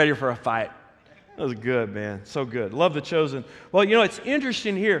always ready for a fight. That was good, man. So good. Love The Chosen. Well, it's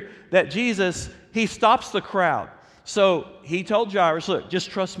interesting here that Jesus, He stops the crowd. So he told Jairus, look,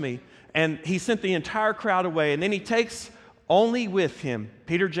 just trust me. And he sent the entire crowd away. And then he takes only with him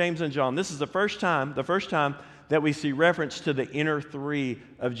Peter, James, and John. This is the first time that we see reference to the inner three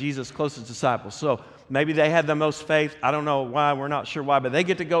of Jesus' closest disciples. So maybe they had the most faith. I don't know why. We're not sure why. But they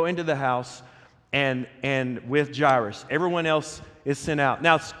get to go into the house and with Jairus. Everyone else is sent out.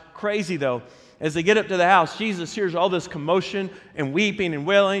 Now, it's crazy, though. As they get up to the house, Jesus hears all this commotion and weeping and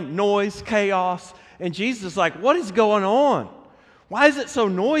wailing, noise, chaos. And Jesus is like, what is going on? Why is it so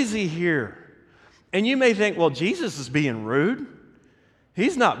noisy here? And you may think, well, Jesus is being rude.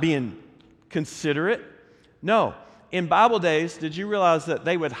 He's not being considerate. No. In Bible days, did you realize that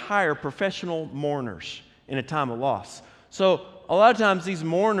they would hire professional mourners in a time of loss? So a lot of times these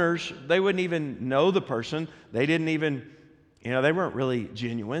mourners, they wouldn't even know the person. They didn't even, they weren't really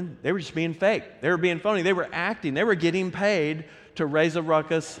genuine. They were just being fake. They were being phony. They were acting. They were getting paid to raise a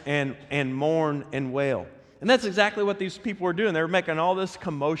ruckus and mourn and wail. And that's exactly what these people were doing. They were making all this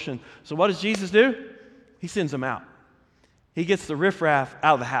commotion. So what does Jesus do? He sends them out. He gets the riffraff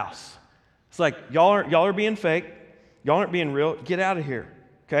out of the house. It's like, y'all are being fake. Y'all aren't being real. Get out of here,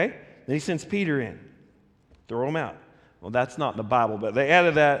 okay? Then he sends Peter in. Throw him out. Well, that's not in the Bible, but they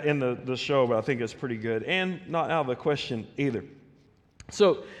added that in the show, but I think it's pretty good. And not out of the question either.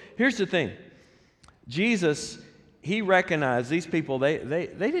 So here's the thing. Jesus, he recognized these people, they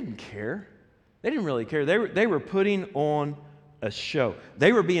didn't care. They didn't really care. They were putting on a show.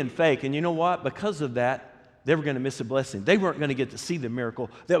 They were being fake. And you know what? Because of that, they were going to miss a blessing. They weren't going to get to see the miracle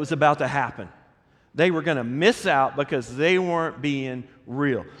that was about to happen. They were going to miss out because they weren't being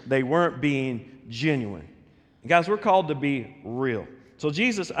real. They weren't being genuine. And guys, we're called to be real. So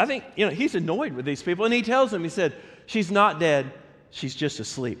Jesus, I think, he's annoyed with these people. And he tells them, he said, she's not dead. She's just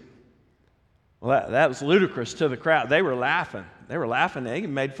asleep. Well, that was ludicrous to the crowd. They were laughing. They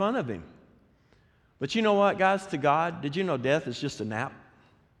even made fun of him. But you know what, guys? To God, did you know death is just a nap?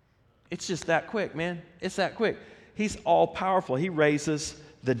 It's just that quick, man. It's that quick. He's all powerful. He raises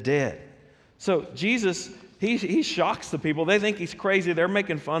the dead. So Jesus, he shocks the people. They think he's crazy. They're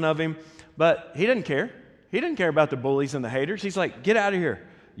making fun of him, but he doesn't care. He doesn't care about the bullies and the haters. He's like, get out of here.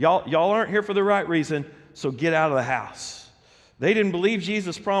 Y'all aren't here for the right reason, so get out of the house. They didn't believe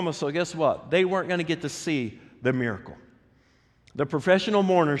Jesus' promise, so guess what? They weren't going to get to see the miracle. The professional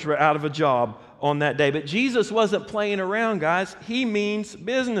mourners were out of a job on that day, but Jesus wasn't playing around, guys. He means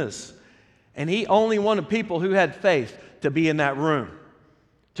business. And he only wanted people who had faith to be in that room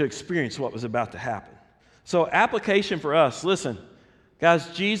to experience what was about to happen. So application for us, listen, guys,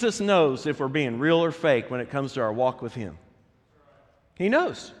 Jesus knows if we're being real or fake when it comes to our walk with him. He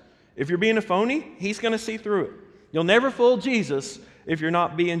knows. If you're being a phony, he's going to see through it. You'll never fool Jesus if you're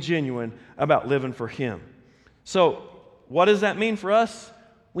not being genuine about living for him. So what does that mean for us?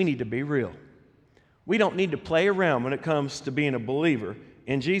 We need to be real. We don't need to play around when it comes to being a believer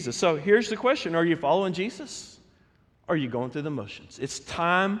in Jesus. So here's the question. Are you following Jesus? Or are you going through the motions? It's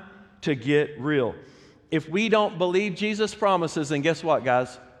time to get real. If we don't believe Jesus' promises, then guess what,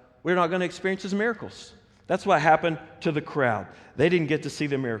 guys? We're not going to experience his miracles. That's what happened to the crowd. They didn't get to see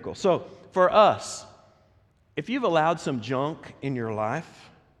the miracle. So for us, if you've allowed some junk in your life,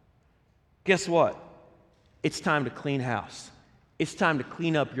 guess what? It's time to clean house. It's time to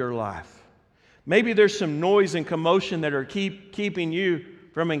clean up your life. Maybe there's some noise and commotion that are keeping you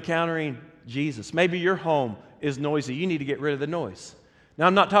from encountering Jesus. Maybe your home is noisy. You need to get rid of the noise. Now,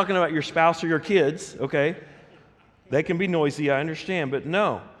 I'm not talking about your spouse or your kids, okay? They can be noisy, I understand, but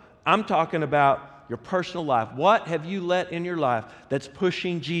no. I'm talking about your personal life. What have you let in your life that's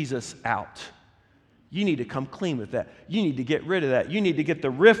pushing Jesus out? You need to come clean with that. You need to get rid of that. You need to get the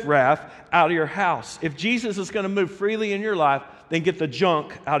riffraff out of your house. If Jesus is going to move freely in your life, then get the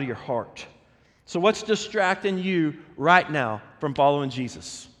junk out of your heart. So what's distracting you right now from following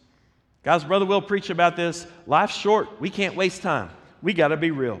Jesus? Guys, Brother Will preached about this. Life's short. We can't waste time. We got to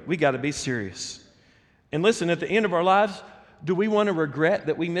be real. We got to be serious. And listen, at the end of our lives, do we want to regret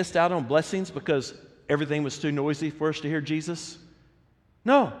that we missed out on blessings because everything was too noisy for us to hear Jesus?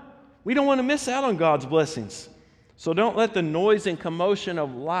 No. We don't want to miss out on God's blessings. So don't let the noise and commotion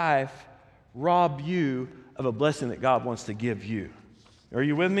of life rob you of a blessing that God wants to give you. Are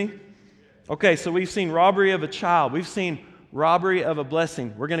you with me? Okay, so we've seen robbery of a child. We've seen robbery of a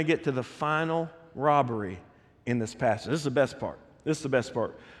blessing. We're going to get to the final robbery in this passage. This is the best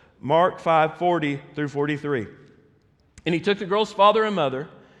part. Mark 5:40 through 43. And he took the girl's father and mother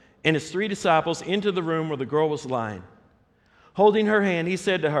and his 3 disciples into the room where the girl was lying. Holding her hand, he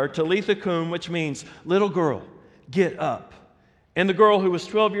said to her, Talitha cum, which means, little girl, get up. And the girl, who was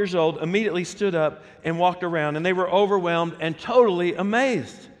 12 years old, immediately stood up and walked around, and they were overwhelmed and totally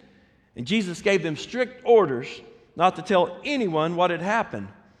amazed. And Jesus gave them strict orders not to tell anyone what had happened.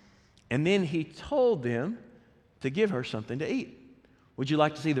 And then he told them to give her something to eat. Would you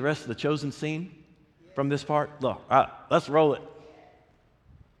like to see the rest of the chosen scene from this part? Look, all right, let's roll it.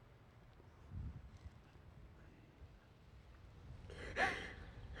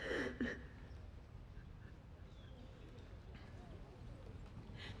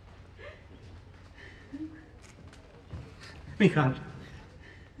 Michal,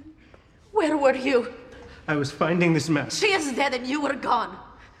 Where were you? I was finding this mess. She is dead and you were gone.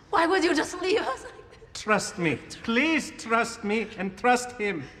 Why would you just leave us? Trust me. Please trust me and trust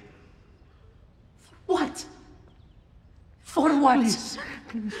him. What? For what? Please.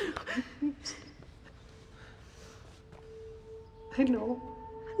 I know.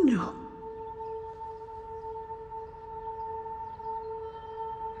 No.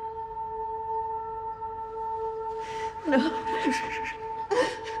 No.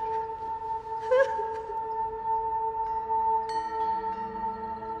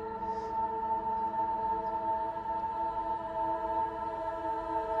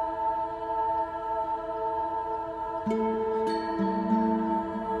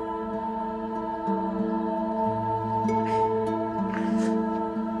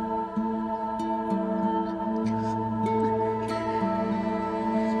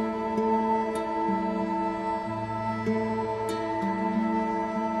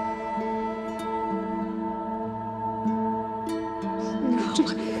 What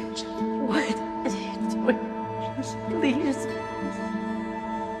are you doing? Just please.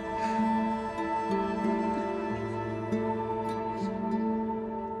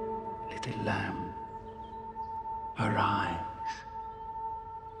 Little lamb, arise.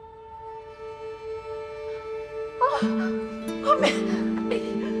 Oh,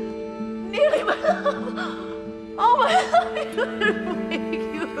 Nearly, my love. Oh, my love,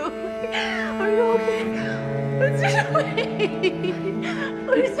 you awake. Are you okay? What's it awake?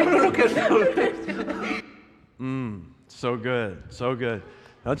 What is it? So good, so good.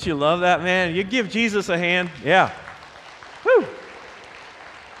 Don't you love that, man? You give Jesus a hand. Yeah. Woo.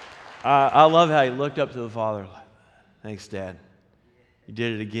 I love how he looked up to the Father. Thanks, Dad. You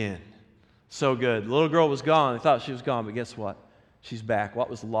did it again. So good. The little girl was gone. They thought she was gone, but guess what? She's back. What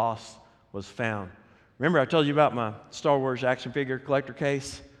was lost was found. Remember I told you about my Star Wars action figure collector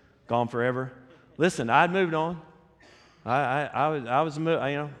case? Gone forever. Listen, I'd moved on. I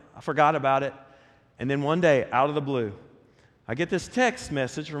forgot about it. And then one day, out of the blue, I get this text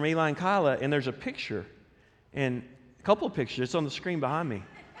message from Eli and Kyla, and there's a picture, and a couple of pictures. It's on the screen behind me.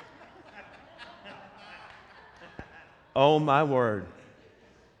 Oh, my word.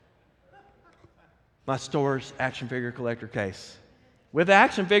 My store's action figure collector case with the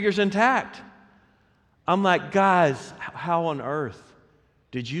action figures intact. I'm like, guys, how on earth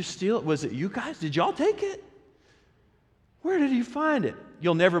did you steal it? Was it you guys? Did y'all take it? Where did you find it?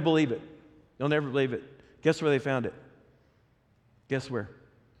 You'll never believe it. You'll never believe it. Guess where they found it? Guess where?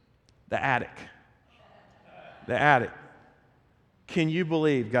 The attic. The attic. Can you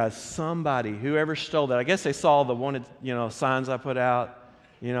believe, guys, somebody, whoever stole that, I guess they saw the wanted, signs I put out,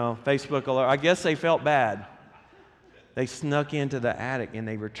 Facebook alert. I guess they felt bad. They snuck into the attic and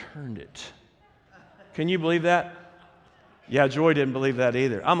they returned it. Can you believe that? Yeah, Joy didn't believe that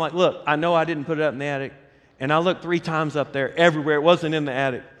either. I'm like, look, I know I didn't put it up in the attic, and I looked 3 times up there, everywhere. It wasn't in the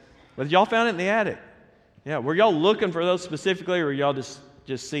attic. But y'all found it in the attic. Yeah, were y'all looking for those specifically, or were y'all just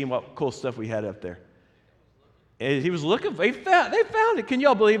seeing what cool stuff we had up there? And he was looking. They found it. Can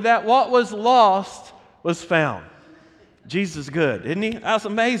y'all believe that? What was lost was found. Jesus is good, isn't he? That's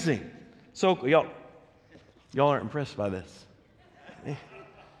amazing. So y'all aren't impressed by this.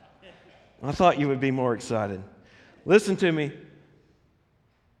 I thought you would be more excited. Listen to me.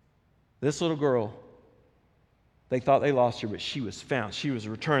 This little girl, they thought they lost her, but she was found. She was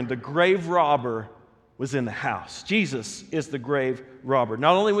returned. The grave robber was in the house. Jesus is the grave robber.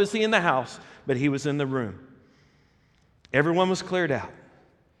 Not only was he in the house, but he was in the room. Everyone was cleared out.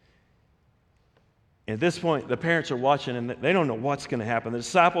 At this point, the parents are watching, and they don't know what's going to happen. The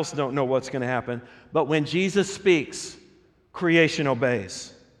disciples don't know what's going to happen. But when Jesus speaks, creation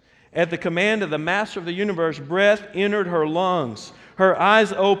obeys. At the command of the Master of the universe, breath entered her lungs. Her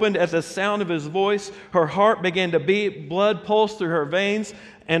eyes opened at the sound of his voice. Her heart began to beat. Blood pulsed through her veins,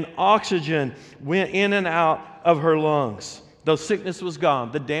 and oxygen went in and out of her lungs. Though sickness was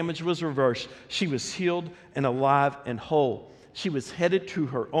gone, the damage was reversed. She was healed and alive and whole. She was headed to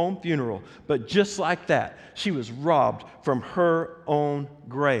her own funeral, but just like that, she was robbed from her own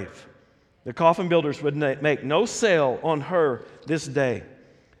grave. The coffin builders would make no sale on her this day.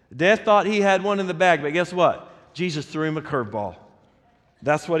 Death thought he had one in the bag, but guess what? Jesus threw him a curveball.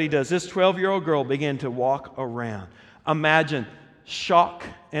 That's what he does. This 12-year-old girl began to walk around. Imagine shock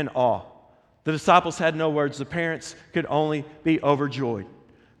and awe. The disciples had no words. The parents could only be overjoyed.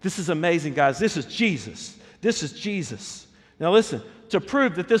 This is amazing, guys. This is Jesus. This is Jesus. Now listen, to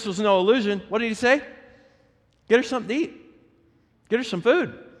prove that this was no illusion, what did he say? Get her something to eat. Get her some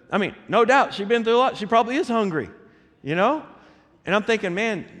food. I mean, no doubt, she's been through a lot. She probably is hungry, And I'm thinking,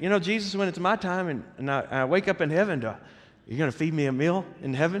 man, Jesus, when it's my time and I wake up in heaven, you're going to feed me a meal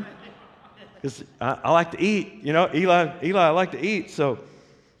in heaven? Because I like to eat, Eli, I like to eat, so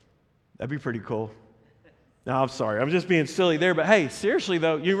that'd be pretty cool. No, I'm sorry. I'm just being silly there. But hey, seriously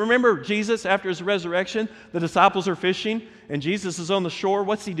though, you remember Jesus after his resurrection? The disciples are fishing and Jesus is on the shore.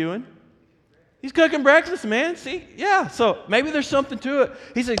 What's he doing? He's cooking breakfast, man. See? Yeah. So maybe there's something to it.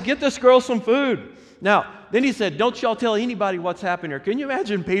 He said, get this girl some food. Now, then he said, don't y'all tell anybody what's happened here. Can you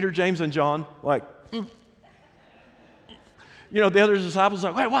imagine Peter, James, and John? The other disciples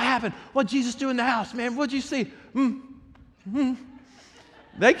are like, wait, what happened? What'd Jesus do in the house, man? What'd you see?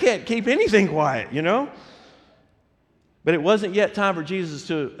 They can't keep anything quiet, But it wasn't yet time for Jesus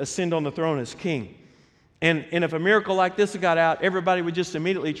to ascend on the throne as king. And if a miracle like this got out, everybody would just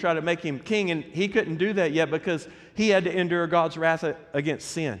immediately try to make him king. And he couldn't do that yet because he had to endure God's wrath against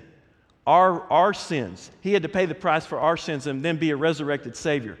sin. Our sins. He had to pay the price for our sins and then be a resurrected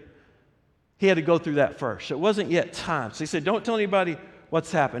Savior. He had to go through that first. So it wasn't yet time. So he said, don't tell anybody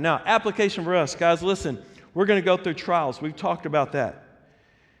what's happened. Now, application for us. Guys, listen. We're going to go through trials. We've talked about that.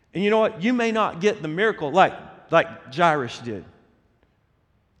 And you know what? You may not get the miracle like Jairus did,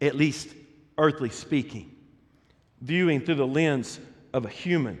 at least earthly speaking, viewing through the lens of a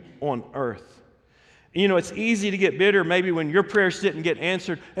human on earth. And you know, it's easy to get bitter maybe when your prayers didn't get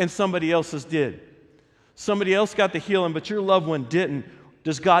answered and somebody else's did. Somebody else got the healing, but your loved one didn't.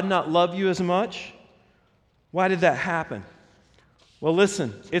 Does God not love you as much? Why did that happen? Well,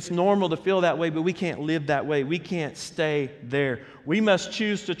 listen, it's normal to feel that way, but we can't live that way. We can't stay there. We must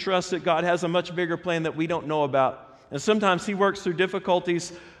choose to trust that God has a much bigger plan that we don't know about. And sometimes He works through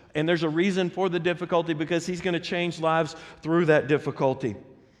difficulties, and there's a reason for the difficulty because He's going to change lives through that difficulty.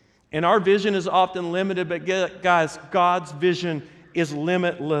 And our vision is often limited, but guys, God's vision is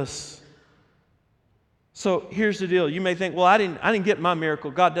limitless. So here's the deal. You may think, well, I didn't get my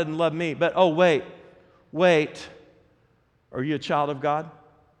miracle. God doesn't love me. But oh, wait. Are you a child of God?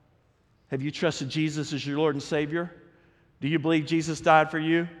 Have you trusted Jesus as your Lord and Savior? Do you believe Jesus died for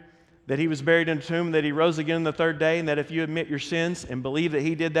you? That He was buried in a tomb, that He rose again the third day, and that if you admit your sins and believe that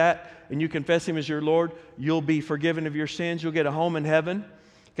He did that, and you confess Him as your Lord, you'll be forgiven of your sins. You'll get a home in heaven.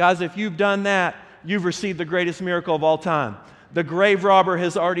 Guys, if you've done that, you've received the greatest miracle of all time. The grave robber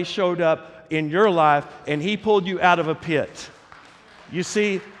has already showed up in your life, and he pulled you out of a pit. You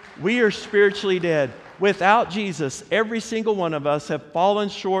see, we are spiritually dead. Without Jesus, every single one of us have fallen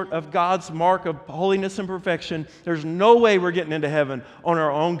short of God's mark of holiness and perfection. There's no way we're getting into heaven on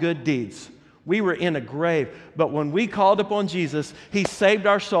our own good deeds. We were in a grave. But when we called upon Jesus, He saved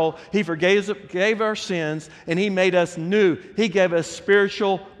our soul, He forgave our sins, and He made us new. He gave us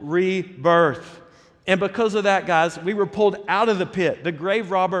spiritual rebirth. And because of that, guys, we were pulled out of the pit. The grave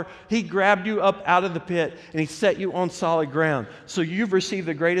robber, he grabbed you up out of the pit, and he set you on solid ground. So you've received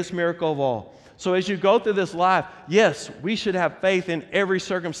the greatest miracle of all. So as you go through this life, yes, we should have faith in every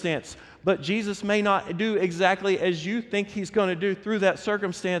circumstance. But Jesus may not do exactly as you think He's going to do through that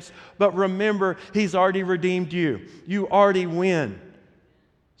circumstance. But remember, He's already redeemed you. You already win.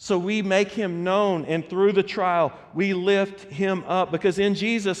 So we make Him known, and through the trial, we lift Him up. Because in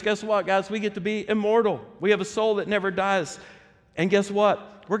Jesus, guess what, guys? We get to be immortal. We have a soul that never dies. And guess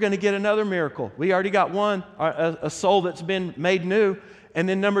what? We're going to get another miracle. We already got one, a soul that's been made new. And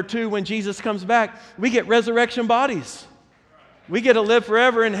then number two, when Jesus comes back, we get resurrection bodies. We get to live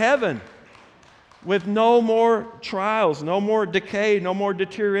forever in heaven with no more trials, no more decay, no more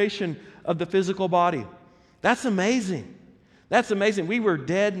deterioration of the physical body. That's amazing. That's amazing. We were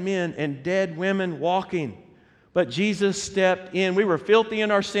dead men and dead women walking, but Jesus stepped in. We were filthy in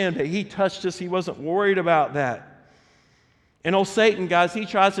our sin, but He touched us. He wasn't worried about that. And old Satan, guys, he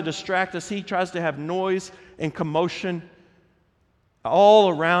tries to distract us. He tries to have noise and commotion all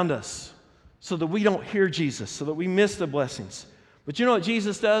around us so that we don't hear Jesus, so that we miss the blessings. But you know what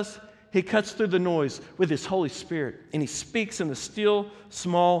Jesus does? He cuts through the noise with His Holy Spirit, and He speaks in the still,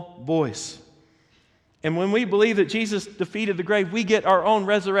 small voice. And when we believe that Jesus defeated the grave, we get our own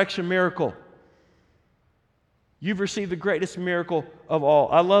resurrection miracle. You've received the greatest miracle of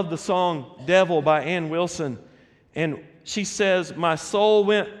all. I love the song Devil by Ann Wilson. And she says, my sin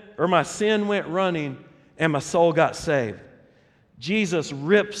went running, and my soul got saved. Jesus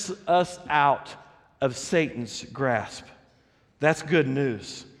rips us out of Satan's grasp. That's good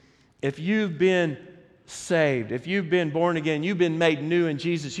news. If you've been saved, if you've been born again, you've been made new in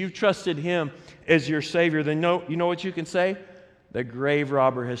Jesus, you've trusted Him as your Savior, then you know what you can say? The grave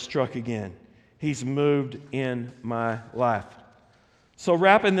robber has struck again. He's moved in my life. So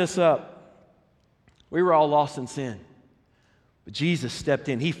wrapping this up, we were all lost in sin. But Jesus stepped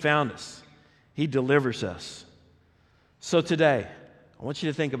in. He found us. He delivers us. So today, I want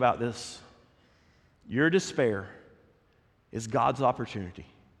you to think about this. Your despair is God's opportunity.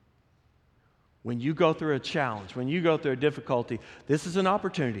 When you go through a challenge, when you go through a difficulty, this is an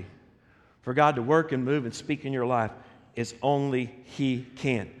opportunity for God to work and move and speak in your life as only He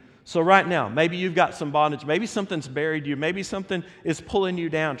can. So right now, maybe you've got some bondage. Maybe something's buried you. Maybe something is pulling you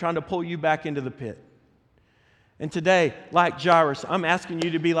down, trying to pull you back into the pit. And today, like Jairus, I'm asking you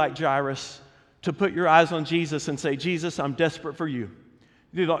to be like Jairus, to put your eyes on Jesus and say, Jesus, I'm desperate for You.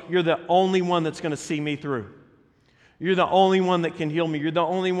 You're the only one that's going to see me through. You're the only one that can heal me. You're the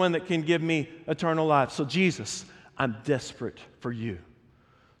only one that can give me eternal life. So Jesus, I'm desperate for You.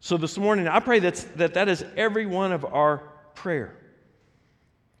 So this morning, I pray that is every one of our prayer.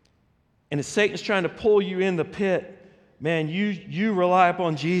 And if Satan's trying to pull you in the pit, man, you rely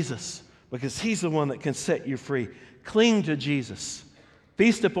upon Jesus because He's the one that can set you free. Cling to Jesus.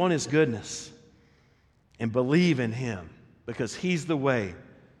 Feast upon His goodness. And believe in Him because He's the way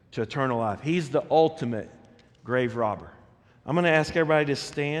to eternal life. He's the ultimate grave robber. I'm going to ask everybody to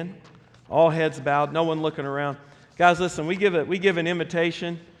stand. All heads bowed, no one looking around. Guys, listen, we give an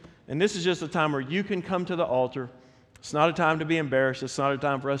invitation And this is just a time where you can come to the altar. It's not a time to be embarrassed. It's not a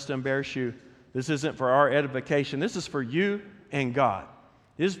time for us to embarrass you. This isn't for our edification. This is for you and God.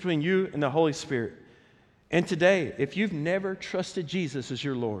 This is between you and the Holy Spirit. And today, if you've never trusted Jesus as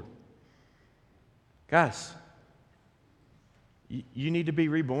your Lord, guys, you need to be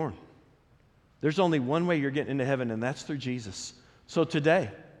reborn. There's only one way you're getting into heaven, and that's through Jesus. So today,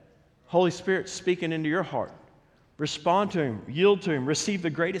 Holy Spirit speaking into your heart. Respond to Him, yield to Him, receive the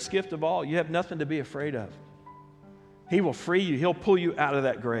greatest gift of all. You have nothing to be afraid of. He will free you. He'll pull you out of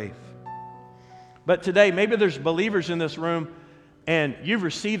that grave. But today, maybe there's believers in this room and you've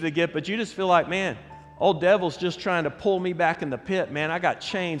received the gift, but you just feel like, man, old devil's just trying to pull me back in the pit. Man, I got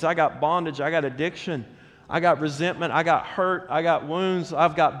chains, I got bondage, I got addiction, I got resentment, I got hurt, I got wounds,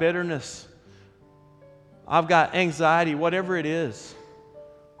 I've got bitterness, I've got anxiety, whatever it is.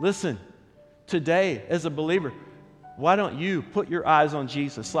 Listen, today as a believer, why don't you put your eyes on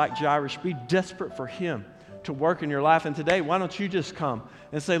Jesus like Jairus? Be desperate for Him to work in your life. And today, why don't you just come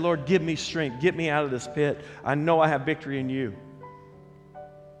and say, Lord, give me strength. Get me out of this pit. I know I have victory in you.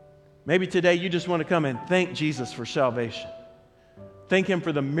 Maybe today you just want to come and thank Jesus for salvation. Thank Him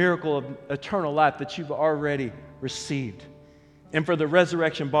for the miracle of eternal life that you've already received and for the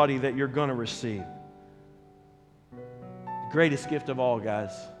resurrection body that you're going to receive. The greatest gift of all,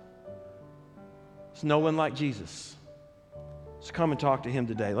 guys. There's no one like Jesus. So come and talk to Him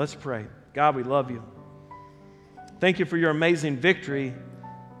today. Let's pray. God, we love You. Thank You for Your amazing victory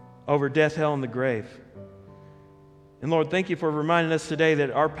over death, hell, and the grave. And Lord, thank You for reminding us today that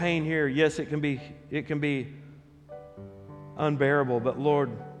our pain here, yes, it can be unbearable, but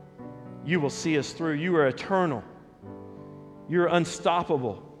Lord, You will see us through. You are eternal. You're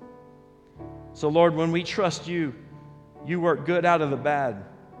unstoppable. So Lord, when we trust You, You work good out of the bad.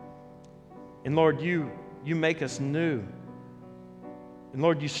 And Lord, You make us new. And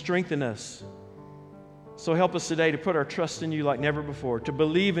Lord, You strengthen us. So help us today to put our trust in You like never before, to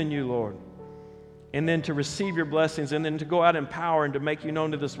believe in You, Lord, and then to receive Your blessings, and then to go out in power and to make You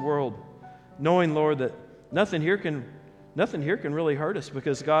known to this world, knowing, Lord, that nothing here can really hurt us,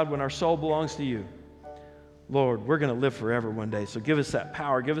 because, God, when our soul belongs to You, Lord, we're going to live forever one day. So give us that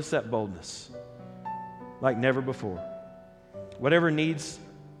power, give us that boldness like never before. Whatever needs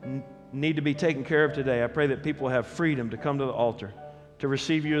need to be taken care of today, I pray that people have freedom to come to the altar, to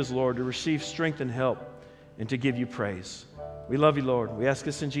receive You as Lord, to receive strength and help, and to give You praise. We love You, Lord. We ask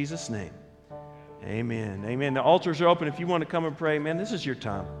this in Jesus' name. Amen. Amen. The altars are open. If you want to come and pray, man, this is your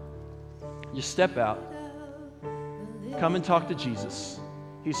time. Just step out. Come and talk to Jesus.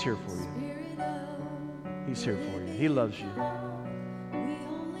 He's here for you. He's here for you. He loves you.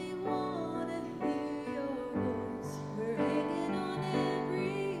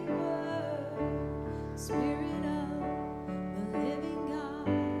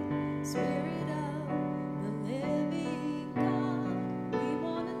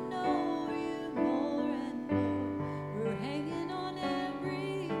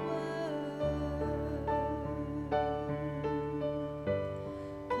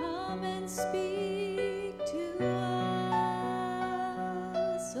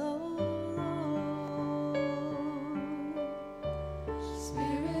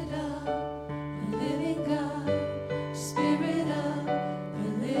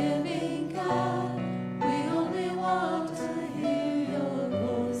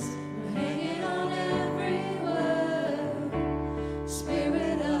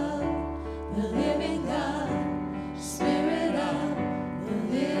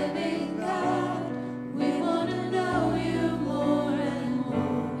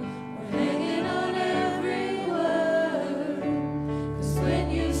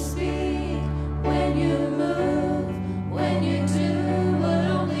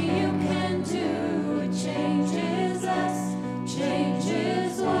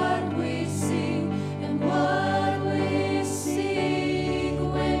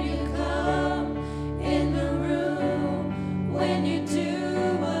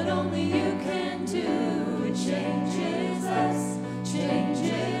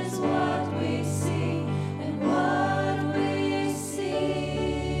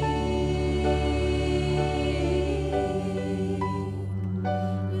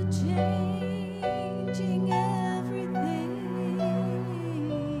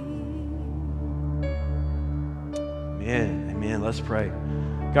 Let's pray.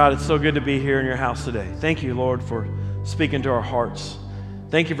 God, it's so good to be here in Your house today. Thank You, Lord, for speaking to our hearts.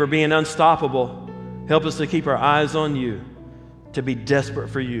 Thank You for being unstoppable. Help us to keep our eyes on You, to be desperate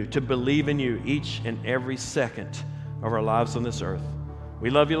for You, to believe in You each and every second of our lives on this earth. We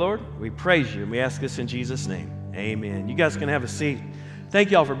love You, Lord. We praise You, and we ask this in Jesus' name. Amen. You guys can have a seat. Thank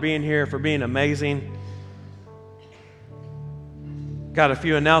y'all for being here, for being amazing. Got a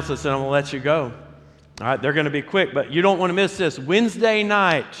few announcements and I'm going to let you go. All right, they're going to be quick, but you don't want to miss this. Wednesday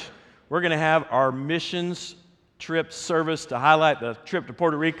night, we're going to have our missions trip service to highlight the trip to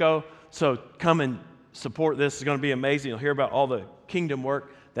Puerto Rico. So come and support this. It's going to be amazing. You'll hear about all the kingdom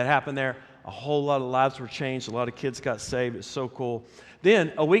work that happened there. A whole lot of lives were changed. A lot of kids got saved. It's so cool.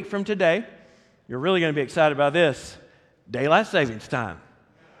 Then, a week from today, you're really going to be excited about this. Daylight savings time.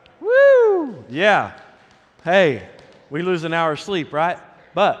 Woo! Yeah. Hey, we lose an hour of sleep, right?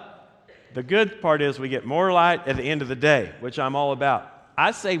 But the good part is we get more light at the end of the day, which I'm all about.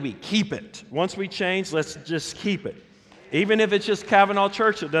 I say we keep it. Once we change, let's just keep it. Even if it's just Cavanaugh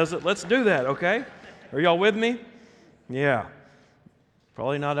Church that does it, let's do that, okay? Are y'all with me? Yeah.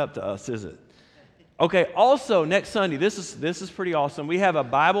 Probably not up to us, is it? Okay, also next Sunday, this is pretty awesome. We have a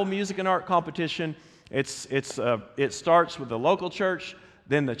Bible, music, and art competition. It starts with the local church,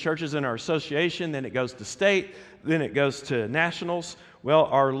 then the churches in our association, then it goes to state, then it goes to nationals. Well,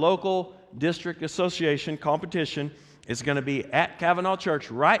 our local district association competition is going to be at Cavanaugh Church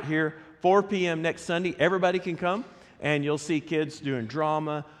right here, 4 p.m. next Sunday. Everybody can come, and you'll see kids doing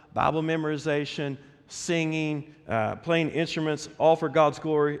drama, Bible memorization, singing, playing instruments, all for God's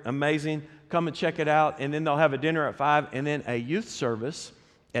glory. Amazing. Come and check it out. And then they'll have a dinner at 5 and then a youth service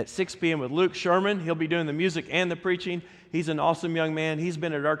at 6 p.m. with Luke Sherman. He'll be doing the music and the preaching. He's an awesome young man. He's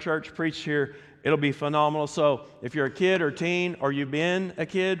been at our church, preached here. It'll be phenomenal. So if you're a kid or teen, or you've been a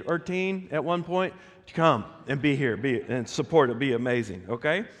kid or teen at one point, come and be here and support it. Be amazing,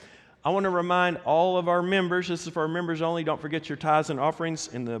 okay? I want to remind all of our members, this is for our members only, don't forget your tithes and offerings,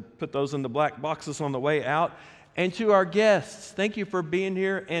 and put those in the black boxes on the way out. And to our guests, thank you for being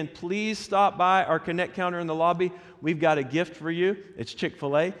here, and please stop by our Connect counter in the lobby. We've got a gift for you. It's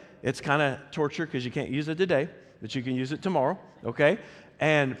Chick-fil-A. It's kind of torture because you can't use it today, but you can use it tomorrow, okay?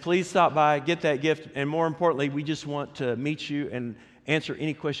 And please stop by, get that gift, and more importantly, we just want to meet you and answer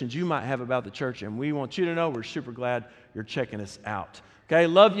any questions you might have about the church, and we want you to know we're super glad you're checking us out. Okay,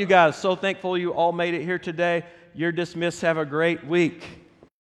 love you guys. So thankful you all made it here today. You're dismissed. Have a great week.